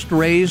first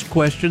raised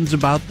questions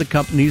about the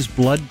company's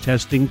blood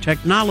testing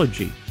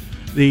technology.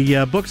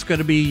 The book's going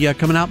to be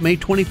coming out May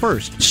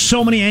 21st.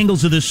 So many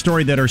angles of this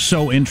story that are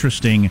so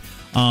interesting.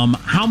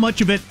 How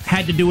much of it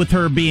had to do with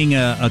her being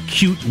a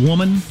cute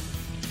woman?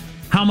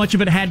 How much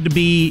of it had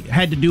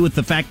to do with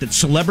the fact that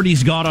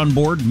celebrities got on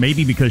board,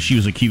 maybe because she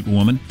was a cute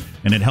woman,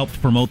 and it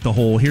helped promote the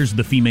whole here's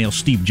the female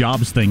Steve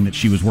Jobs thing that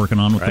she was working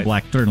on with the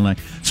black turtleneck.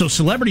 So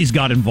celebrities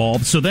got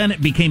involved. So then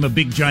it became a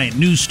big giant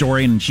news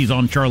story, and she's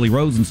on Charlie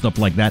Rose and stuff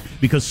like that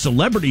because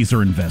celebrities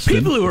are invested.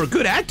 People who are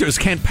good actors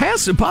can't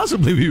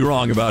possibly be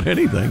wrong about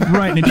anything.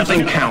 Right. And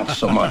Nothing counts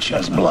so much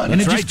as blood. And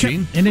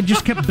it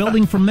just kept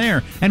building from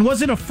there. And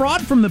was it a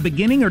fraud from the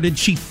beginning, or did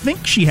she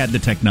think she had the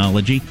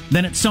technology,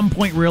 then at some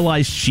point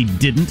realized she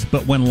didn't,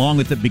 but went along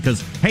with it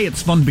because, hey,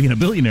 it's fun being a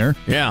billionaire?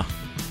 Yeah.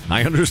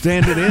 I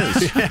understand it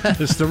is.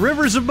 Yes, the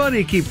rivers of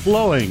money keep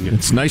flowing.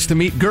 It's nice to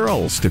meet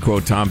girls, to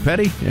quote Tom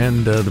Petty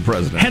and the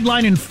president.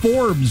 Headline in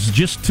Forbes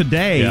just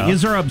today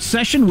is our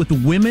obsession with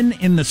women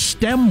in the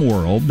STEM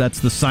world, that's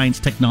the science,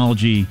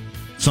 technology,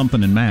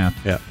 something in math,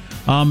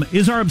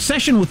 is our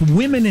obsession with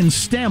women in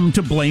STEM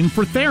to blame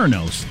for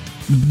Theranos.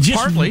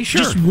 Partly,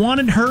 sure. Just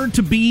wanted her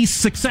to be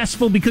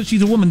successful because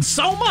she's a woman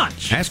so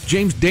much. Ask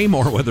James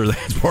Damore whether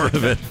that's part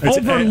of it.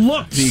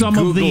 Overlooked some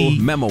Google of the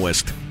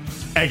memoist.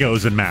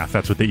 Eggos in math,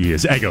 that's what the E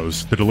is.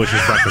 Eggos, the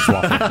delicious breakfast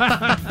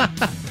waffle.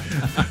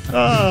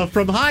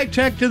 From high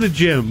tech to the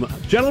gym.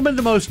 Gentlemen,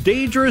 the most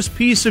dangerous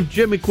piece of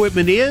gym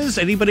equipment is,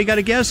 anybody got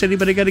a guess?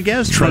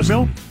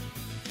 Treadmill?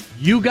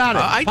 You got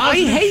it. I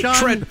hate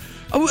tread.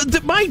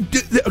 My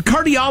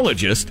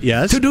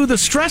cardiologist, to do the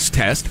stress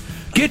test,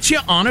 gets you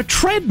on a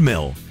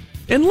treadmill.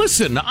 And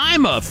listen,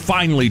 I'm a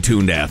finely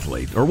tuned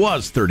athlete, or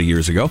was 30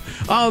 years ago.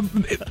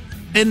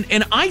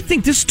 And I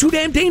think this is too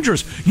damn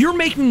dangerous. You're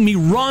making me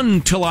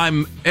run till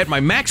I'm at my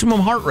maximum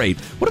heart rate.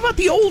 What about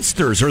the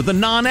oldsters or the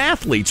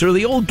non-athletes or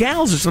the old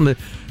gals or something?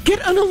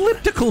 Get an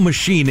elliptical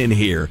machine in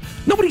here.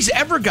 Nobody's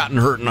ever gotten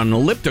hurt on an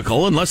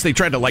elliptical unless they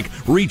tried to,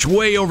 reach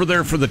way over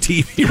there for the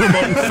TV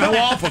remote and fell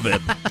off of it.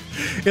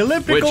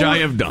 Which I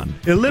have done.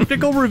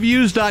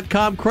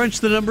 EllipticalReviews.com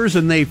crunched the numbers,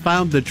 and they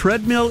found the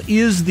treadmill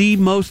is the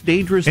most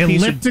dangerous piece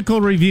of... Elliptical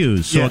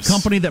Reviews. So Yes. a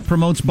company that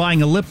promotes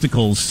buying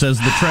ellipticals says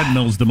the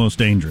treadmill's the most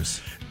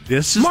dangerous.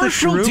 This is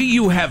Marshall, the group, do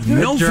you have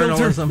no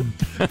filter?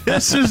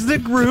 This is the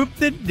group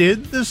that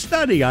did the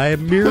study. I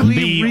am merely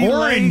The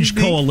Orange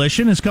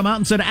Coalition has come out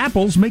and said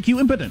apples make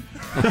you impotent.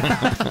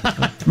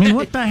 I mean,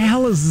 what the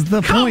hell is the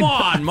point? Come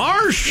on,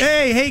 Marsh!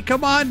 Hey,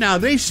 come on now.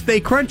 They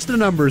crunched the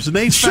numbers, and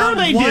they Sure found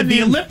they one did. The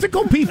in-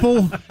 elliptical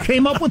people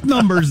came up with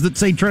numbers that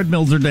say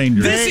treadmills are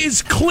dangerous.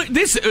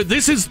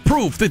 This is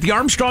proof that the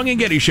Armstrong and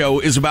Getty Show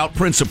is about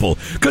principle,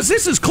 because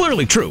this is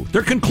clearly true.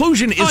 Their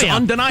conclusion is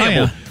undeniable. Oh,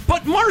 yeah.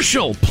 But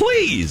Marshall,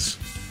 please,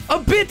 a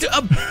bit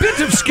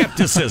of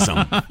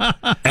skepticism.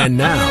 And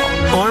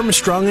now,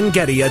 Armstrong and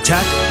Getty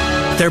attack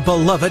their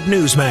beloved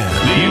newsman.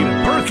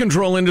 The birth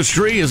control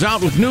industry is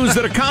out with news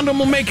that a condom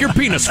will make your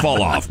penis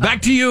fall off.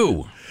 Back to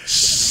you.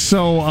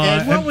 So,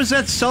 and what was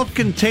that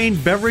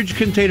self-contained beverage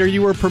container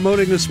you were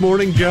promoting this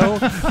morning, Joe?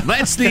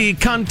 That's the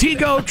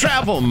Contigo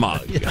Travel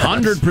Mug.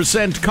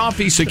 100%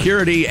 coffee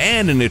security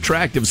and an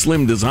attractive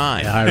slim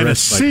design. And a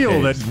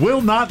seal that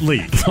will not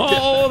leak.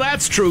 Oh,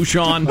 that's true,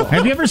 Sean.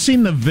 Have you ever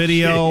seen the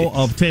video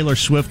of Taylor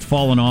Swift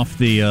falling off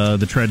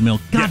the treadmill?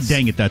 God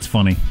dang it, that's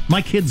funny.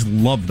 My kids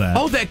love that.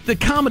 Oh, the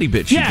comedy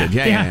bit she did.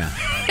 Yeah.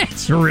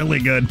 It's really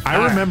good.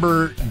 I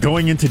remember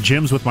going into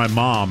gyms with my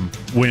mom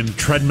when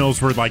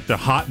treadmills were like the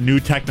hot new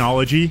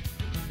technology.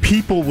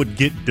 People would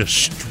get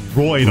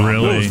destroyed on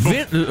those.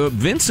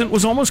 Vincent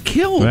was almost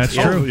killed. That's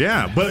true. Oh,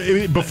 yeah,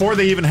 but before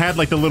they even had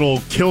like the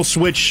little kill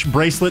switch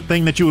bracelet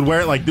thing that you would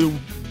wear, like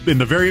in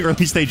the very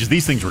early stages,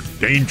 these things were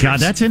dangerous. God,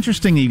 that's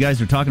interesting that you guys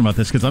are talking about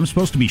this because I'm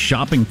supposed to be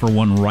shopping for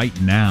one right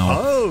now.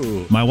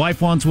 Oh. My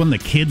wife wants one. The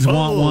kids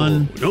want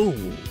one. No.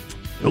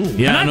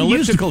 Yeah, an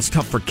elliptical's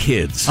tough for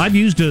kids. I've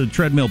used a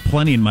treadmill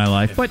plenty in my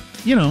life, but,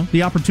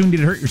 the opportunity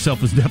to hurt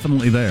yourself is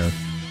definitely there.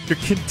 Your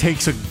kid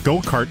takes a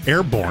go-kart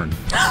airborne.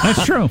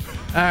 That's true. All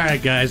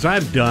right, guys,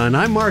 I'm done.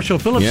 I'm Marshall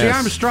Phillips, the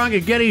Armstrong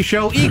and Getty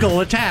Show.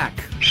 Eagle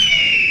attack.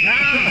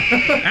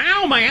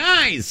 Ow, my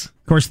eyes!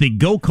 Of course, the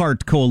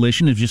Go-Kart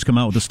Coalition has just come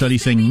out with a study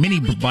saying mini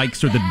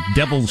bikes are the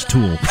devil's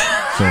tool.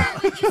 So,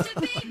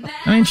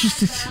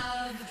 just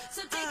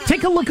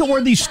take a look at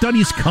where these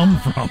studies come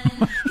from.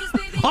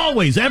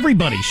 Always,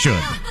 everybody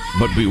should.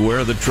 But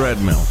beware the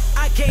treadmill.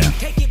 Yeah.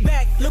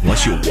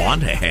 Unless you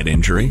want a head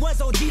injury.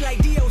 So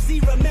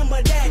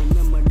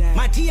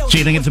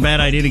you think it's a bad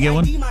idea to get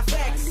one?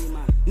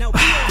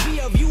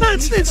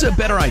 It's a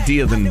better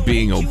idea than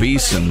being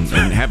obese and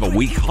have a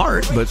weak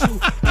heart, but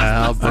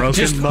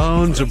broken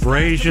bones,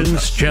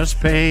 abrasions, chest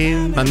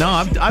pain. No,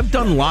 I've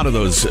done a lot of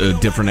those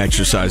different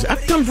exercises.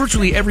 I've done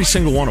virtually every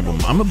single one of them.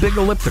 I'm a big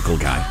elliptical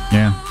guy.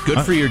 Yeah,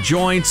 good for your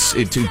joints.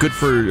 It's good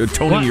for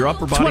toning your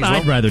upper body. That's what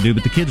I'd rather do,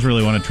 but the kids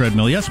really want a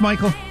treadmill. Yes,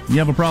 Michael, you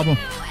have a problem?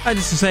 I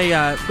just to say,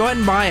 go ahead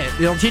and buy it.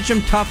 It'll teach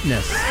them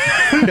toughness.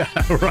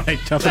 Right,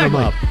 toughen them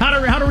up.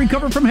 How to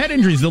recover from head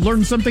injuries. They'll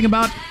learn something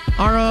about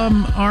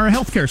our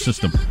healthcare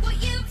system.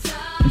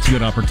 It's a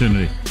good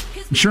opportunity.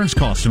 Insurance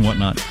costs and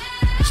whatnot.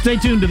 Stay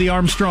tuned to the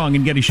Armstrong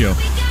and Getty Show.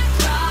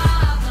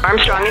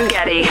 Armstrong and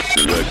Getty.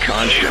 The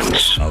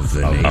conscience of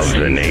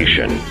the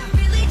nation.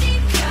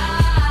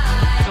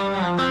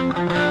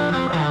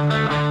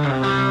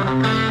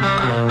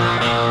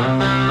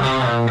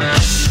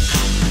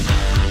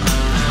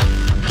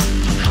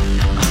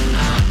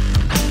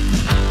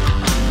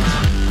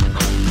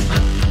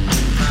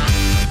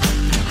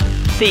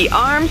 The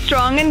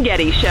Armstrong and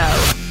Getty Show.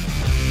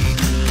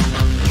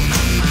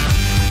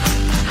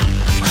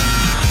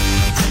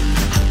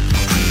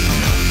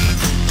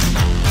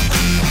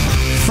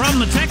 From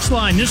the text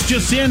line, this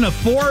just in, a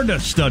Ford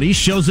study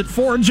shows that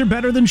Fords are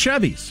better than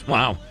Chevys.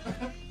 Wow.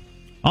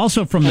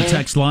 Also from the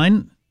text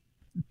line,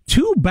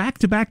 2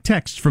 back-to-back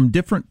texts from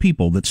different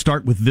people that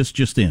start with this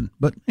just in.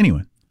 But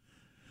anyway,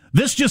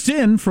 this just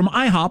in from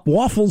IHOP,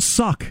 waffles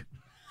suck.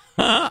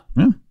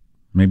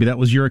 Maybe that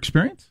was your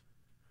experience?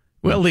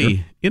 Well, the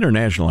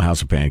International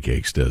House of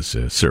Pancakes does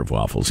serve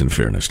waffles, in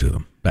fairness to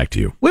them. Back to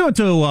you. We went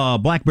to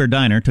Black Bear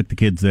Diner, took the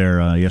kids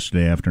there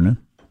yesterday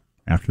afternoon,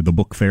 after the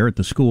book fair at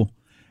the school.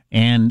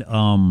 And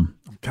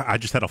I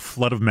just had a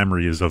flood of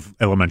memories of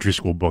elementary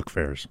school book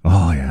fairs.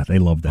 Oh, yeah, they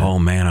love that. Oh,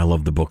 man, I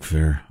love the book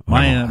fair.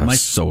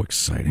 That's so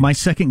exciting. My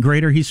second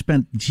grader, he's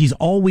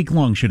all week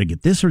long, should I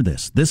get this or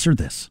this, this or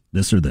this,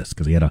 this or this,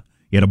 because he had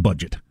a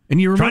budget. And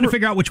you remember, trying to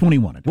figure out which one he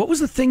wanted. What was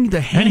the thing, the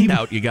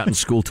handout you got in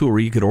school, too, where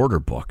you could order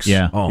books?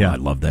 Yeah. Oh, yeah. I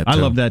love that, too. I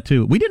love that,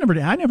 too.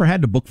 I never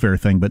had the book fair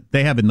thing, but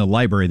they have in the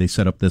library, they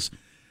set up this.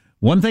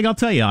 One thing I'll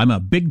tell you, I'm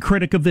a big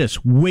critic of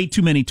this. Way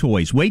too many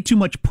toys. Way too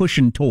much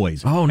pushing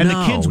toys. Oh, and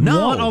the kids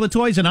want all the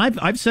toys, and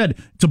I've said,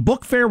 it's a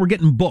book fair, we're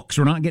getting books.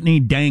 We're not getting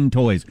any dang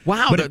toys.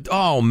 Wow.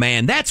 Oh,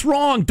 man, that's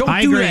wrong.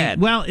 Don't do that.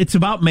 Well, it's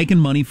about making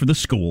money for the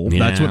school.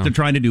 Yeah. That's what they're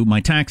trying to do.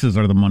 My taxes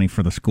are the money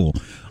for the school.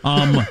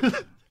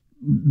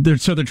 They're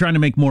trying to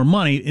make more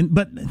money,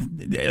 but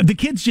the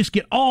kids just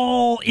get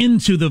all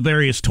into the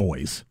various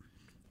toys,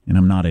 and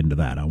I'm not into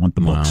that. I want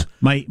the books.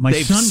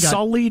 They've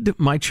sullied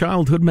my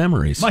childhood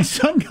memories. My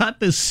son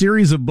got this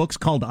series of books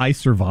called "I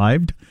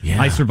Survived."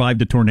 Yeah. I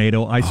survived a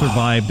tornado. I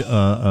survived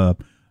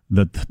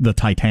the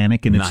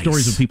Titanic, and it's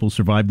stories of people who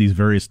survived these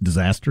various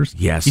disasters.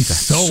 Yes, he's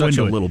that's so such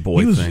into a it. little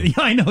boy thing. Yeah,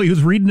 I know. He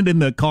was reading it in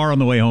the car on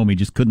the way home. He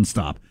just couldn't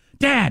stop.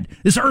 Dad,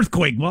 this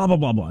earthquake, blah blah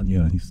blah blah.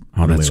 Yeah,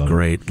 that's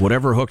great.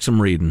 Whatever hooks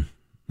him reading.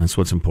 That's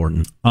what's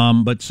important.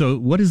 But so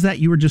what is that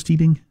you were just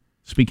eating?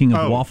 Speaking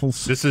of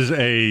waffles, this is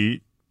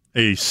a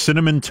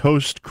cinnamon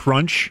toast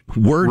crunch.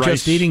 We're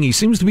just eating. He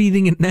seems to be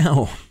eating it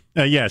now.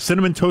 Yeah,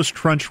 cinnamon toast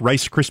crunch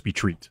Rice Krispie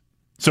treat.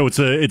 So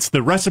it's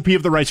the recipe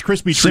of the Rice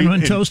Krispie treat.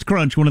 Cinnamon Toast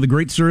Crunch, one of the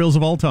great cereals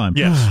of all time.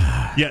 Yes.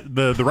 Yeah,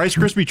 the Rice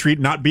Krispie treat,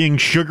 not being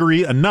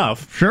sugary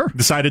enough,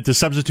 decided to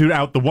substitute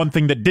out the one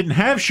thing that didn't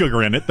have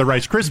sugar in it, the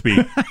Rice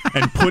Krispie,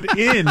 and put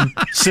in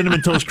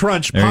Cinnamon Toast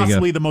Crunch, There you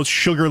possibly go. the most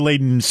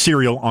sugar-laden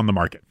cereal on the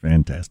market.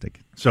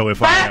 Fantastic. So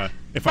if I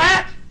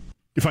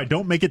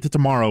don't make it to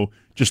tomorrow,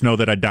 just know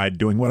that I died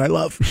doing what I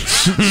love.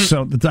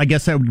 So I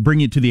guess that would bring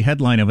you to the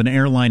headline of an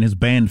airline has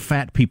banned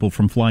fat people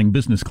from flying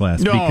business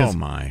class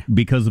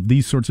because of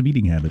these sorts of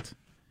eating habits.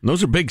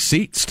 Those are big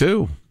seats,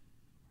 too.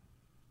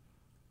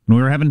 When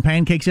we were having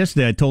pancakes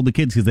yesterday, I told the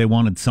kids because they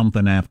wanted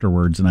something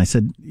afterwards, and I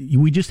said,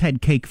 we just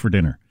had cake for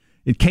dinner.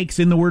 Cake's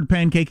in the word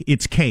pancake,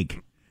 it's cake.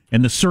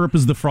 And the syrup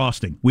is the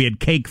frosting. We had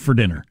cake for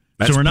dinner.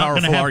 That's so we're a not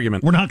powerful gonna have,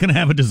 argument. We're not going to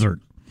have a dessert.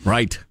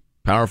 Right.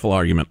 Powerful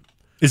argument.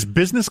 Is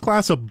business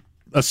class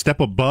a step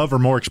above or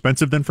more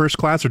expensive than first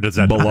class, or does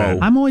that below?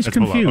 depend? I'm always That's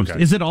confused. below.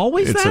 Okay. Is it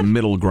always It's that? a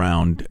middle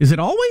ground. Is it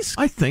always?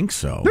 I think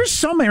so. There's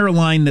some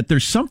airline that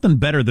there's something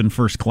better than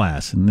first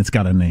class, and it's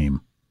got a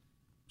name.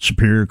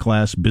 Superior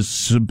class,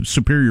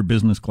 superior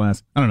business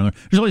class. I don't know.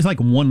 There's always like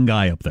one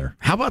guy up there.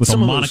 How about with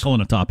some a of those- monocle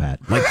and a top hat?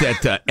 Like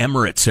that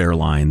Emirates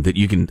airline that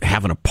you can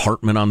have an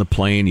apartment on the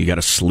plane. You got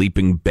a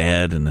sleeping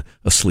bed and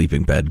a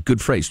sleeping bed.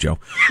 Good phrase, Joe.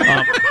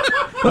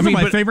 Those are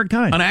my but favorite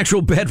kind. An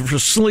actual bed for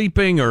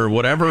sleeping or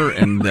whatever,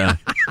 and you got a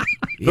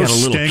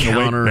Those little staying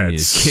awake counter and your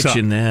beds suck.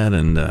 kitchenette,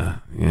 and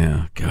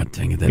yeah, God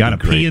dang it, that'd Got a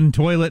be great. pee-in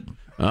toilet.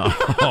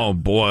 Oh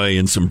boy,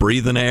 and some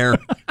breathing air.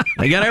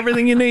 They got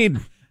everything you need.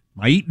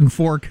 My eating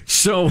fork.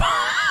 So,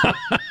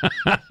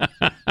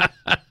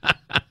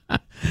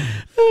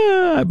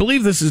 I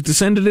believe this has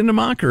descended into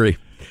mockery.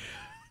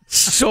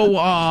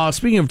 So,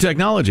 speaking of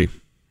technology,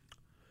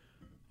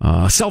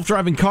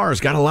 self-driving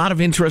cars got a lot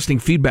of interesting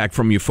feedback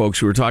from you folks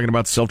who were talking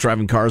about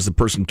self-driving cars. The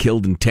person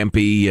killed in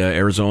Tempe,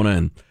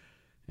 Arizona,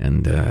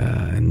 and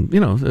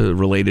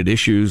related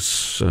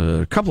issues.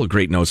 A couple of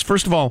great notes.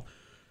 First of all,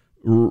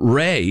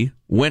 Ray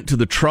went to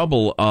the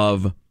trouble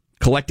of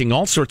collecting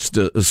all sorts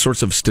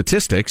of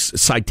statistics,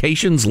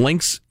 citations,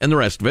 links, and the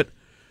rest of it.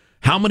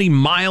 How many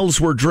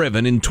miles were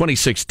driven in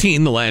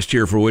 2016, the last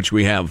year for which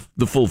we have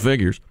the full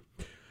figures?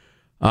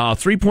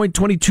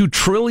 3.22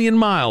 trillion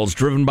miles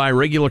driven by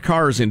regular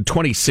cars in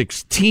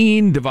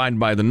 2016, divided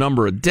by the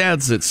number of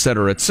deaths, et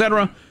cetera, et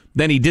cetera.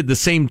 Then he did the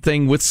same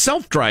thing with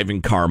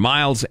self-driving car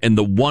miles and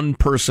the one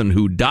person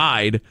who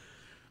died.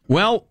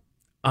 Well,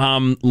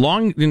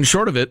 long and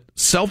short of it,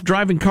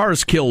 self-driving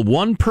cars kill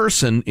one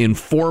person in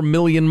 4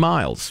 million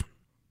miles.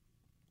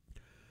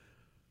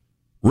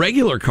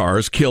 Regular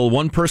cars kill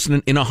one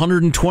person in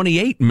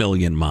 128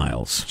 million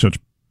miles. So it's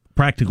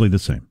practically the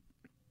same.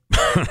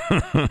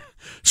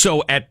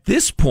 So at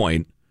this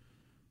point,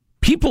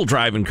 people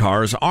driving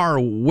cars are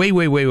way,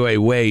 way, way, way,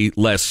 way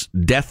less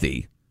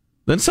deathy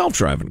than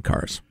self-driving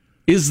cars.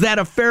 Is that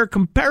a fair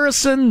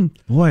comparison?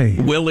 Boy.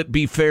 Will it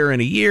be fair in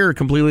a year?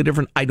 Completely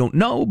different? I don't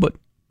know, but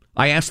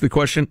I asked the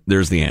question.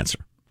 There's the answer.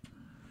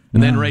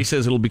 And then Ray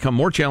says it'll become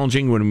more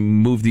challenging when we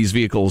move these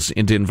vehicles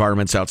into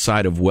environments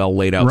outside of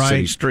well-laid-out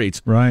city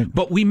streets. Right.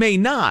 But we may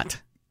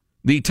not.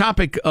 The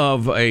topic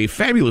of a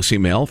fabulous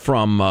email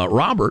from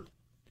Robert,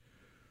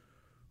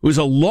 who's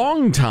a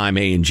longtime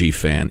A&G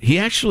fan. He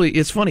actually,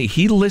 it's funny,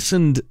 he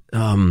listened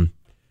in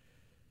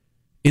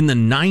the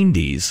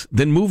 90s,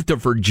 then moved to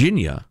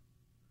Virginia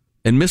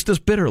and missed us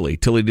bitterly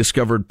till he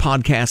discovered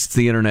podcasts,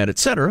 the internet,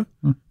 etc.,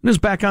 and is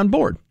back on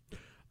board.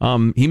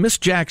 He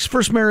missed Jack's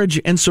first marriage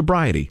and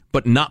sobriety,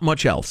 but not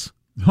much else.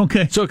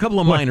 Okay. So a couple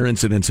of minor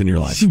incidents in your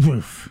life.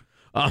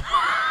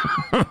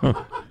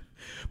 But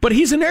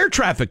he's an air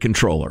traffic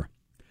controller.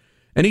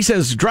 And he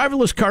says,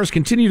 driverless cars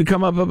continue to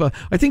come up.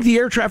 I think the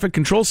air traffic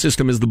control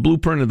system is the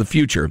blueprint of the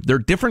future. There are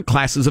different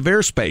classes of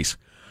airspace.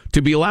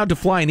 To be allowed to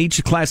fly in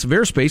each class of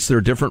airspace, there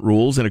are different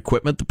rules and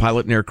equipment the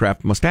pilot and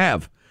aircraft must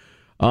have.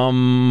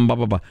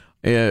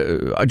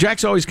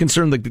 Jack's always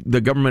concerned that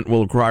the government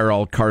will require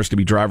all cars to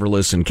be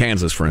driverless in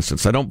Kansas, for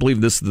instance. I don't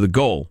believe this is the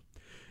goal.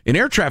 In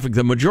air traffic,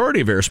 the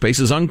majority of airspace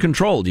is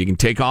uncontrolled. You can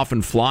take off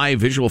and fly,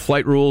 visual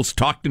flight rules,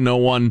 talk to no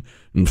one,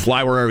 and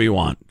fly wherever you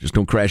want. Just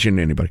don't crash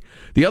into anybody.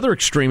 The other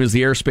extreme is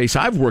the airspace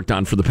I've worked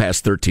on for the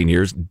past 13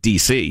 years,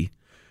 D.C.,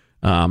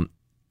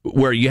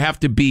 where you have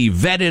to be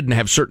vetted and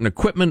have certain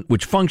equipment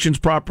which functions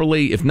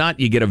properly. If not,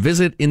 you get a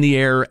visit in the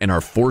air and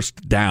are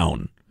forced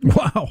down.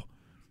 Wow.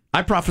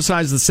 I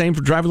prophesize the same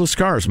for driverless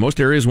cars. Most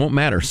areas won't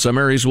matter. Some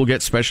areas will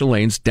get special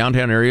lanes.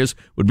 Downtown areas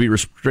would be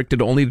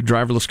restricted only to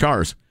driverless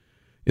cars.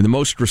 In the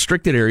most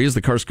restricted areas,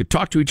 the cars could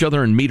talk to each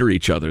other and meter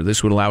each other.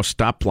 This would allow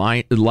stop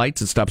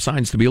lights and stop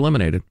signs to be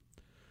eliminated.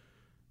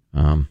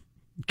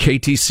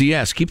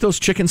 KTCS, keep those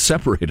chickens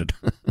separated.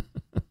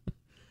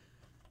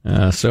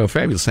 So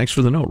fabulous. Thanks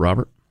for the note,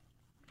 Robert.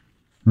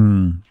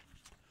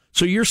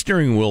 So your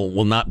steering wheel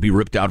will not be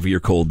ripped out of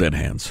your cold, dead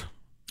hands.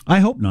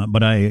 I hope not,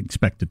 but I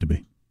expect it to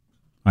be.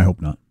 I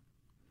hope not.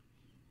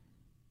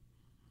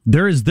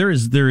 There is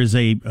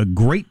a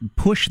great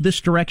push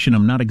this direction.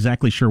 I'm not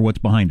exactly sure what's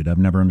behind it. I've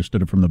never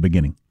understood it from the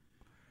beginning.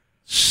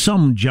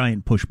 Some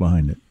giant push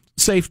behind it.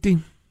 Safety.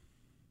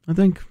 I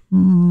think.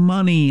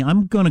 Money.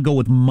 I'm going to go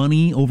with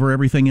money over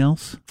everything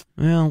else.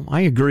 Well,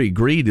 I agree.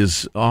 Greed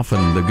is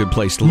often the good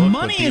place to look.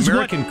 Money but the is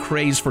American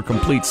craze for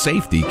complete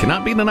safety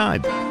cannot be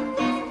denied.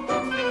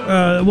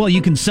 Well,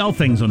 you can sell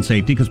things on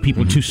safety because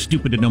people are too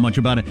stupid to know much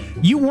about it.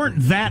 You weren't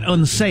that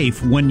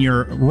unsafe when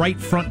your right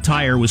front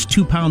tire was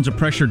 2 pounds of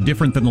pressure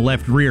different than the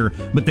left rear,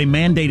 but they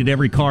mandated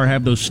every car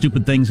have those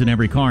stupid things in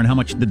every car. And how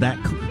much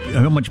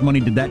money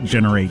did that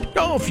generate?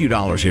 Oh, a few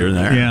dollars here and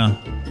there. Yeah.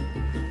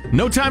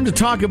 No time to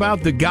talk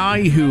about the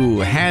guy who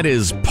had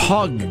his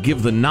pug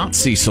give the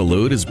Nazi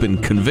salute, has been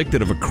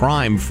convicted of a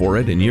crime for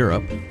it in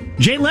Europe.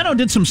 Jay Leno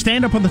did some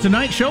stand-up on The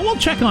Tonight Show. We'll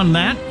check on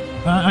that.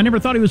 I never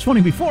thought he was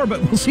funny before,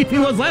 but we'll see if he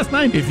was last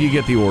night. If you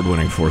get the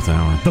award-winning fourth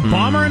hour. The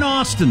bomber in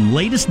Austin.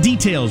 Latest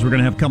details we're going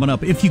to have coming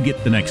up if you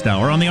get the next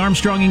hour on the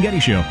Armstrong and Getty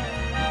Show.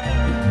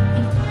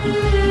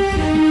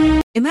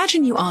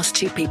 Imagine you ask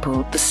two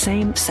people the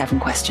same 7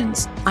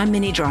 questions. I'm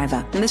Minnie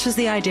Driver, and this was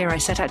the idea I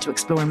set out to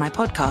explore in my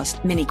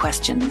podcast, Mini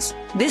Questions.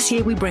 This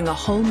year, we bring a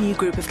whole new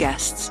group of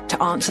guests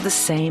to answer the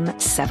same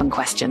 7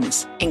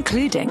 questions,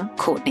 including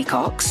Courtney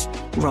Cox,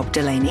 Rob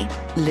Delaney,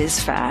 Liz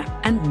Phair,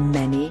 and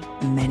many,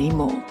 many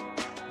more.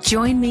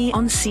 Join me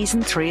on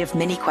Season 3 of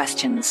Mini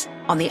Questions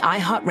on the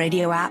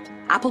iHeartRadio app,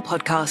 Apple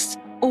Podcasts,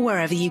 or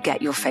wherever you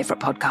get your favorite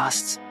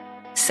podcasts.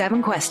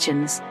 7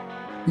 questions,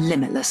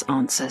 limitless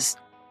answers.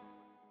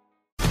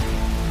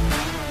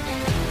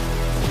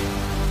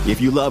 If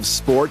you love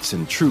sports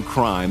and true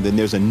crime, then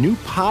there's a new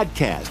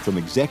podcast from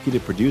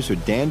executive producer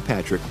Dan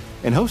Patrick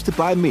and hosted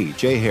by me,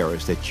 Jay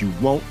Harris, that you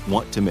won't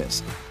want to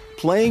miss.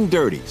 Playing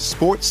Dirty: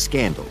 Sports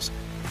Scandals.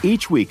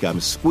 Each week, I'm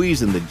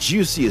squeezing the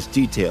juiciest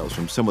details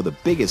from some of the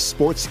biggest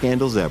sports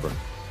scandals ever.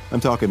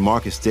 I'm talking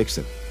Marcus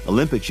Dixon,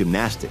 Olympic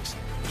gymnastics,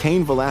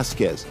 Cain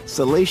Velasquez,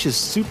 salacious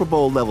Super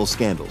Bowl-level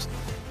scandals.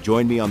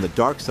 Join me on the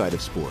dark side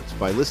of sports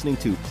by listening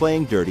to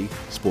Playing Dirty: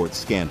 Sports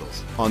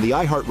Scandals on the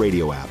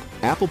iHeartRadio app,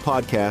 Apple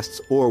Podcasts,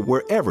 or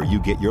wherever you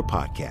get your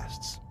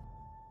podcasts.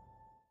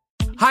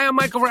 Hi, I'm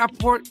Michael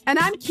Rappaport. And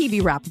I'm Kibi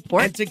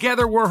Rappaport. And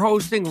together we're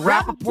hosting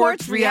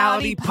Rappaport's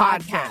Reality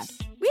Podcast.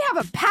 We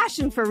have a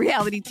passion for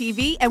reality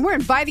TV, and we're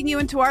inviting you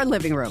into our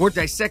living room. We're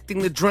dissecting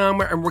the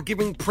drama, and we're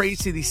giving praise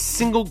to the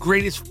single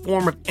greatest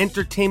form of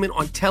entertainment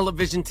on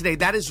television today.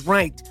 That is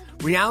right.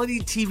 Reality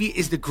TV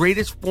is the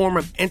greatest form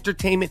of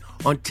entertainment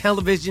on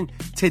television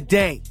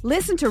today.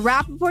 Listen to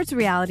Rappaport's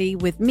Reality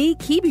with me,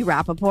 Kibi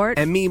Rappaport.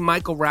 And me,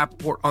 Michael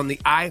Rappaport, on the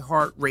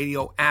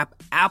iHeartRadio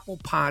app, Apple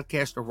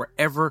Podcast, or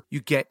wherever you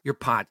get your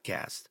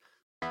podcast.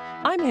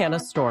 I'm Hannah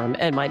Storm,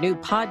 and my new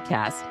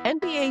podcast,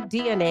 NBA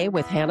DNA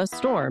with Hannah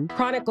Storm,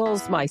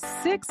 chronicles my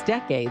 6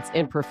 decades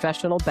in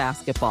professional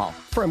basketball.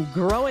 From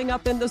growing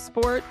up in the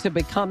sport to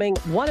becoming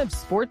one of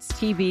sports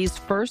TV's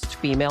first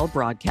female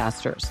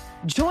broadcasters.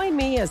 Join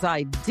me as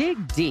I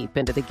dig deep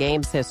into the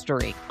game's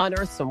history,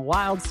 unearth some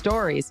wild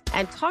stories,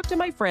 and talk to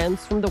my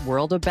friends from the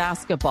world of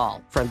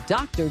basketball, from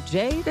Dr.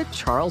 J to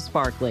Charles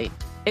Barkley.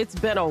 It's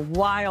been a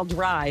wild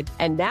ride,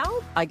 and now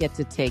I get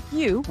to take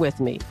you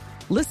with me.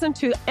 Listen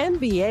to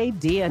NBA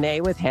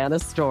DNA with Hannah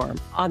Storm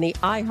on the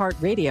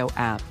iHeartRadio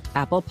app,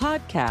 Apple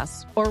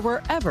Podcasts, or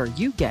wherever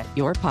you get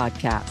your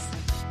podcasts.